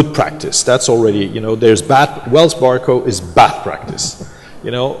just good practice. That's already, there's Wells Fargo is bad practice.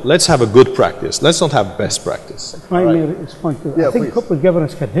 Let's have a good practice. Let's not have best practice. If I may respond to I think corporate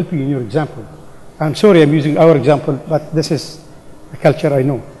governance can help you in your example. I'm sorry I'm using our example, but this is the culture I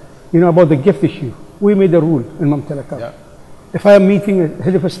know. About the gift issue. We made a rule in Mumtalakat. Yeah. If I am meeting a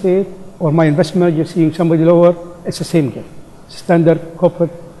head of a state or my investment manager seeing somebody lower, it's the same gift. Standard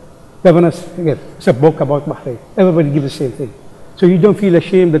corporate governance gift. It's a book about Bahrain. Everybody gives the same thing. So you don't feel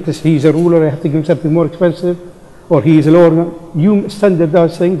ashamed that he's a ruler, I have to give him something more expensive, or he is a lower. You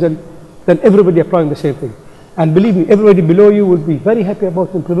standardize things and then everybody applying the same thing. And believe me, everybody below you will be very happy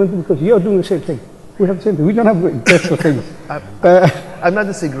about implementing because you are doing the same thing. We have the same thing. We don't have extra things. I'm not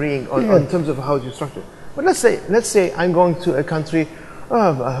disagreeing on terms of how you structure. But let's say I'm going to a country,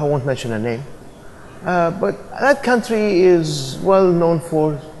 I won't mention a name, but that country is well known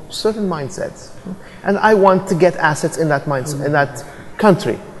for certain mindsets. And I want to get assets in that mindset, in that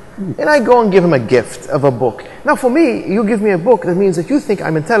country. And I go and give him a gift of a book. Now for me, you give me a book, that means that you think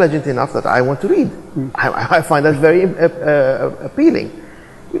I'm intelligent enough that I want to read. I find that very appealing.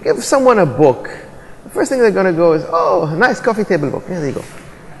 You give someone a book, the first thing they're going to go is, oh, a nice coffee table book. Here you go.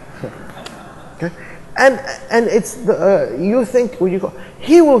 Okay? And it's you think,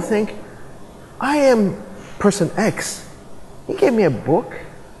 he will think, I am person X. He gave me a book.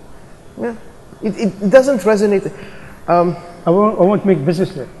 Yeah. It doesn't resonate. I won't make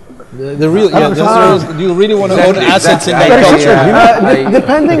business there. The real, yeah, do you really want to own assets in that culture?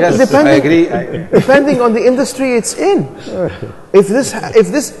 Depending on the industry it's in. If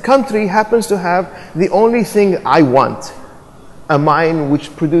this country happens to have the only thing I want, a mine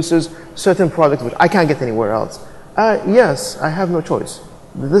which produces certain products which I can't get anywhere else, yes, I have no choice.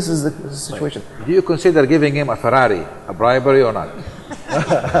 This is the situation. Do you consider giving him a Ferrari, a bribery or not?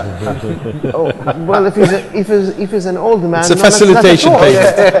 Well, if he's an old man, it's a facilitation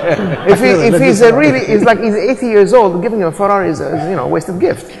payment. if he's he's 80 years old, giving him a Ferrari is a wasted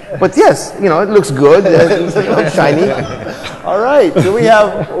gift. But yes, it looks good, it's shiny. All right. Do we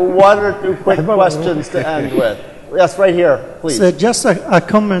have one or two quick questions to end with? Yes, right here, please. So just a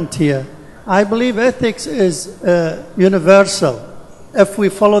comment here. I believe ethics is universal if we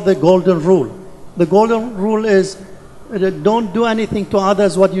follow the golden rule. The golden rule is don't do anything to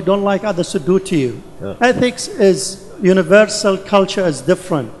others what you don't like others to do to you. Yeah. Ethics is universal, culture is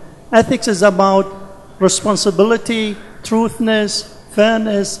different. Ethics is about responsibility, truthness,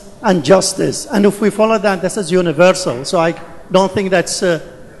 fairness, and justice. And if we follow that, this is universal. So I don't think that's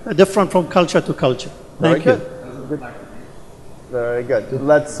different from culture to culture. Thank you. Very good.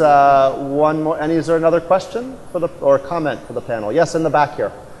 Let's one more. And is there another question or comment for the panel? Yes, in the back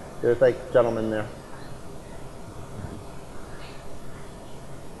here. Here, thank gentleman there.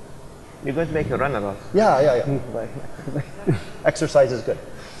 You're going to make a run about. Yeah. Exercise is good.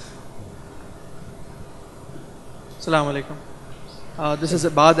 Assalamu alaikum. This is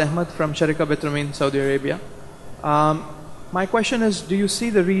Abad Ahmed from Sharika Betramin, Saudi Arabia. My question is, do you see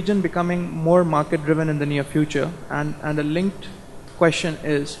the region becoming more market-driven in the near future? And a linked question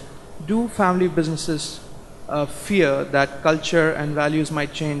is, do family businesses fear that culture and values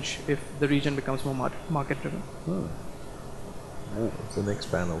might change if the region becomes more market-driven? It's the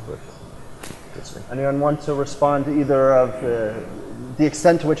next panel, but anyone want to respond to either of the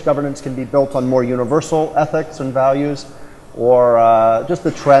extent to which governance can be built on more universal ethics and values, or just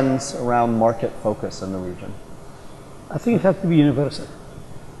the trends around market focus in the region? I think it has to be universal.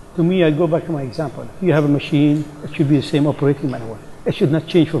 To me, I go back to my example. If you have a machine, it should be the same operating manual. It should not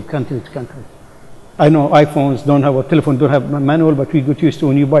change from country to country. I know iPhones don't have, a telephone don't have a manual, but we get used to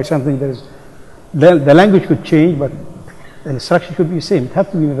when you buy something, the language could change, but the instruction should be the same. It has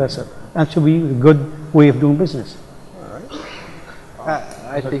to be universal. And should be a good way of doing business. All right.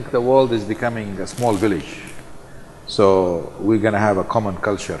 I think the world is becoming a small village. So we're going to have a common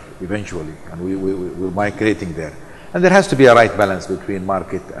culture eventually, and we're migrating there. And there has to be a right balance between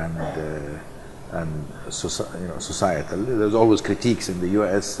market and societal. There's always critiques in the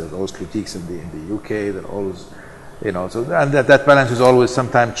US, there's always critiques in the UK, there's always, so and that balance is always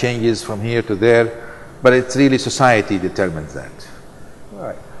sometimes changes from here to there, but it's really society determines that. All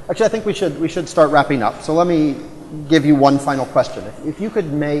right. Actually, I think we should start wrapping up. So let me give you one final question. If you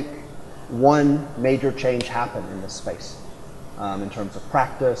could make one major change happen in this space, in terms of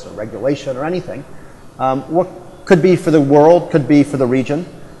practice or regulation or anything, what could be for the world, could be for the region,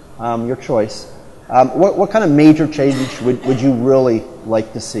 your choice. What kind of major change would you really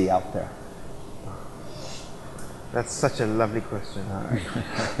like to see out there? That's such a lovely question.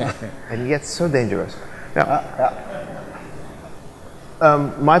 And yet so dangerous. Now,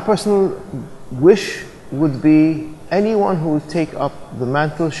 my personal wish would be anyone who would take up the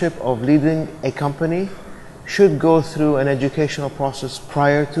mantleship of leading a company should go through an educational process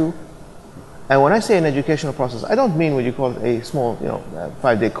prior to. And when I say an educational process, I don't mean what you call a small,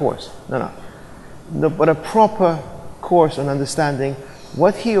 5-day course. No. But a proper course on understanding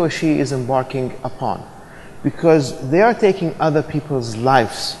what he or she is embarking upon. Because they are taking other people's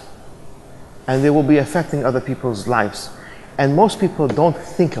lives, and they will be affecting other people's lives. And most people don't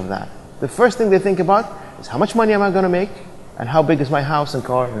think of that. The first thing they think about is how much money am I going to make, and how big is my house and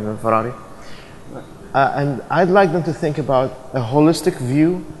car and a Ferrari. And I'd like them to think about a holistic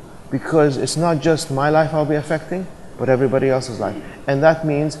view, because it's not just my life I'll be affecting, but everybody else's life. And that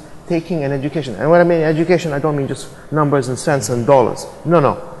means taking an education. And when I mean education, I don't mean just numbers and cents and dollars.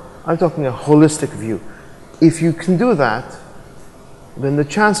 No. I'm talking a holistic view. If you can do that, then the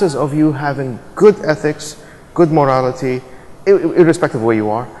chances of you having good ethics, good morality, irrespective of where you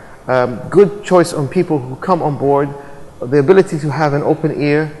are, good choice on people who come on board, the ability to have an open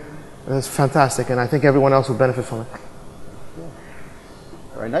ear, that's fantastic, and I think everyone else will benefit from it.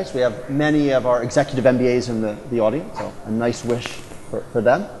 Very nice. We have many of our executive MBAs in the audience, so a nice wish for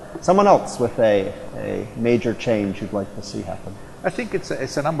them. Someone else with a major change you'd like to see happen? I think it's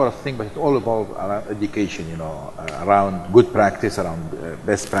a number of things, but it all evolves around education, around good practice, around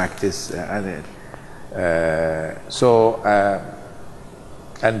best practice, and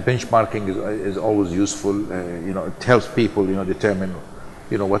benchmarking is always useful. It helps people, determine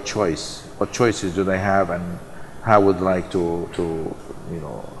you know, what choices do they have, and how would like to you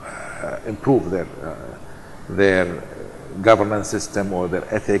know, improve their governance system, or their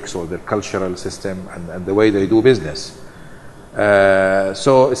ethics, or their cultural system, and the way they do business.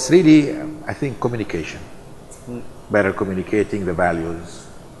 So it's really, I think, communication, better communicating the values.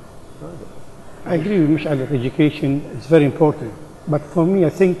 I agree with Mishal that education is very important. But for me, I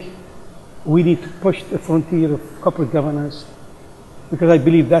think we need to push the frontier of corporate governance, because I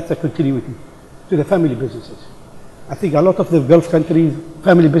believe that's a continuity to the family businesses. I think a lot of the Gulf countries,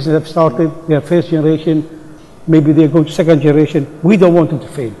 family businesses have started, they are first generation, maybe they go to second generation. We don't want them to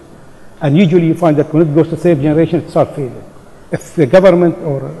fail. And usually you find that when it goes to third generation, it starts failing. If the government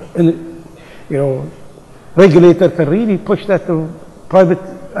or, you know, regulator can really push that to private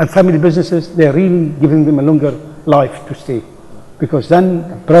and family businesses, they're really giving them a longer life to stay. Because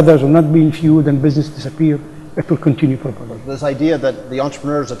then brothers will not be feud and business disappear. It will continue properly. This idea that the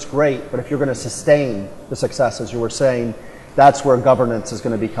entrepreneurs, it's great, but if you're going to sustain the success, as you were saying, that's where governance is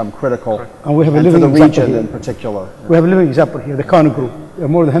going to become critical. And we have a living example in particular. We have a living example here, the Kanoo group. They're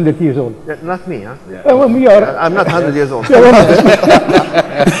more than 100 years old. Not me, huh? Yeah. Well, we are. I'm not 100 years old. All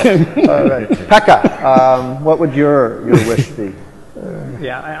right. Pekka, what would your wish be?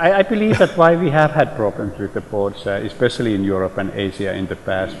 I believe that why we have had problems with the boards, especially in Europe and Asia in the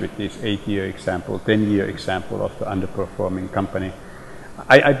past, with this 8-year example, 10-year example of the underperforming company.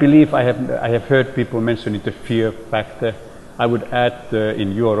 I believe I have heard people mention it, the fear factor. I would add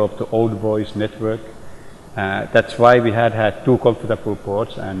in Europe the old boys network. That's why we had 2 comfortable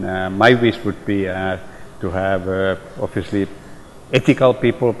boards, and my wish would be to have obviously ethical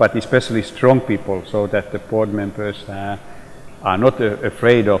people, but especially strong people, so that the board members are not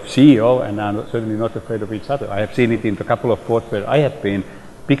afraid of CEO and are certainly not afraid of each other. I have seen it in a couple of boards where I have been,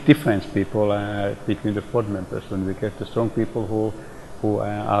 big difference people between the board members when we get the strong people who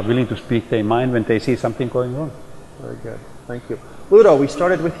are willing to speak their mind when they see something going wrong. Very good, thank you. Ludo, we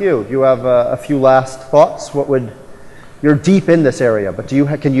started with you. Do you have a few last thoughts? What would, you're deep in this area, but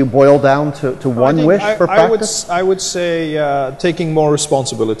can you boil down to one wish for practice? I would say taking more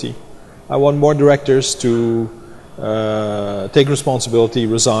responsibility. I want more directors to take responsibility,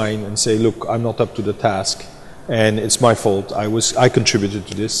 resign, and say, look, I'm not up to the task, and it's my fault. I contributed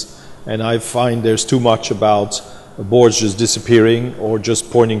to this, and I find there's too much about boards just disappearing or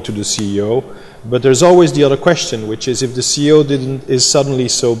just pointing to the CEO. But there's always the other question, which is if the CEO is suddenly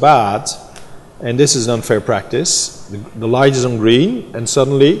so bad, and this is an unfair practice, the light is on green, and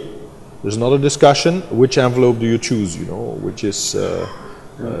suddenly there's another discussion, which envelope do you choose, you know, which is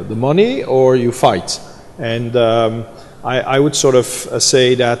the money or you fight. And I would sort of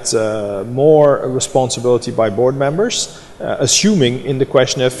say that more responsibility by board members, assuming in the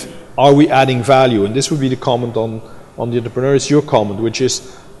question of are we adding value, and this would be the comment on the entrepreneur, is your comment, which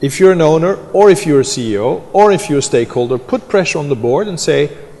is if you're an owner or if you're a CEO or if you're a stakeholder, put pressure on the board and say,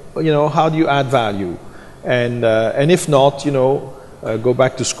 you know, how do you add value? And if not, you know, go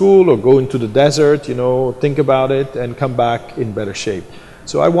back to school or go into the desert, you know, think about it and come back in better shape.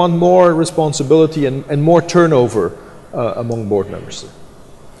 So I want more responsibility and more turnover among board members.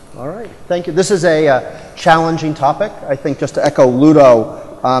 All right, thank you. This is a challenging topic. I think just to echo Ludo,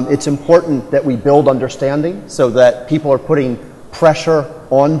 it's important that we build understanding so that people are putting pressure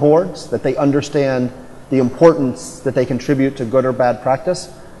on boards, that they understand the importance that they contribute to good or bad practice.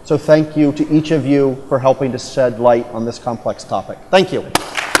 So thank you to each of you for helping to shed light on this complex topic. Thank you.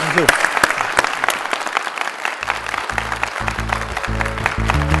 Thank you.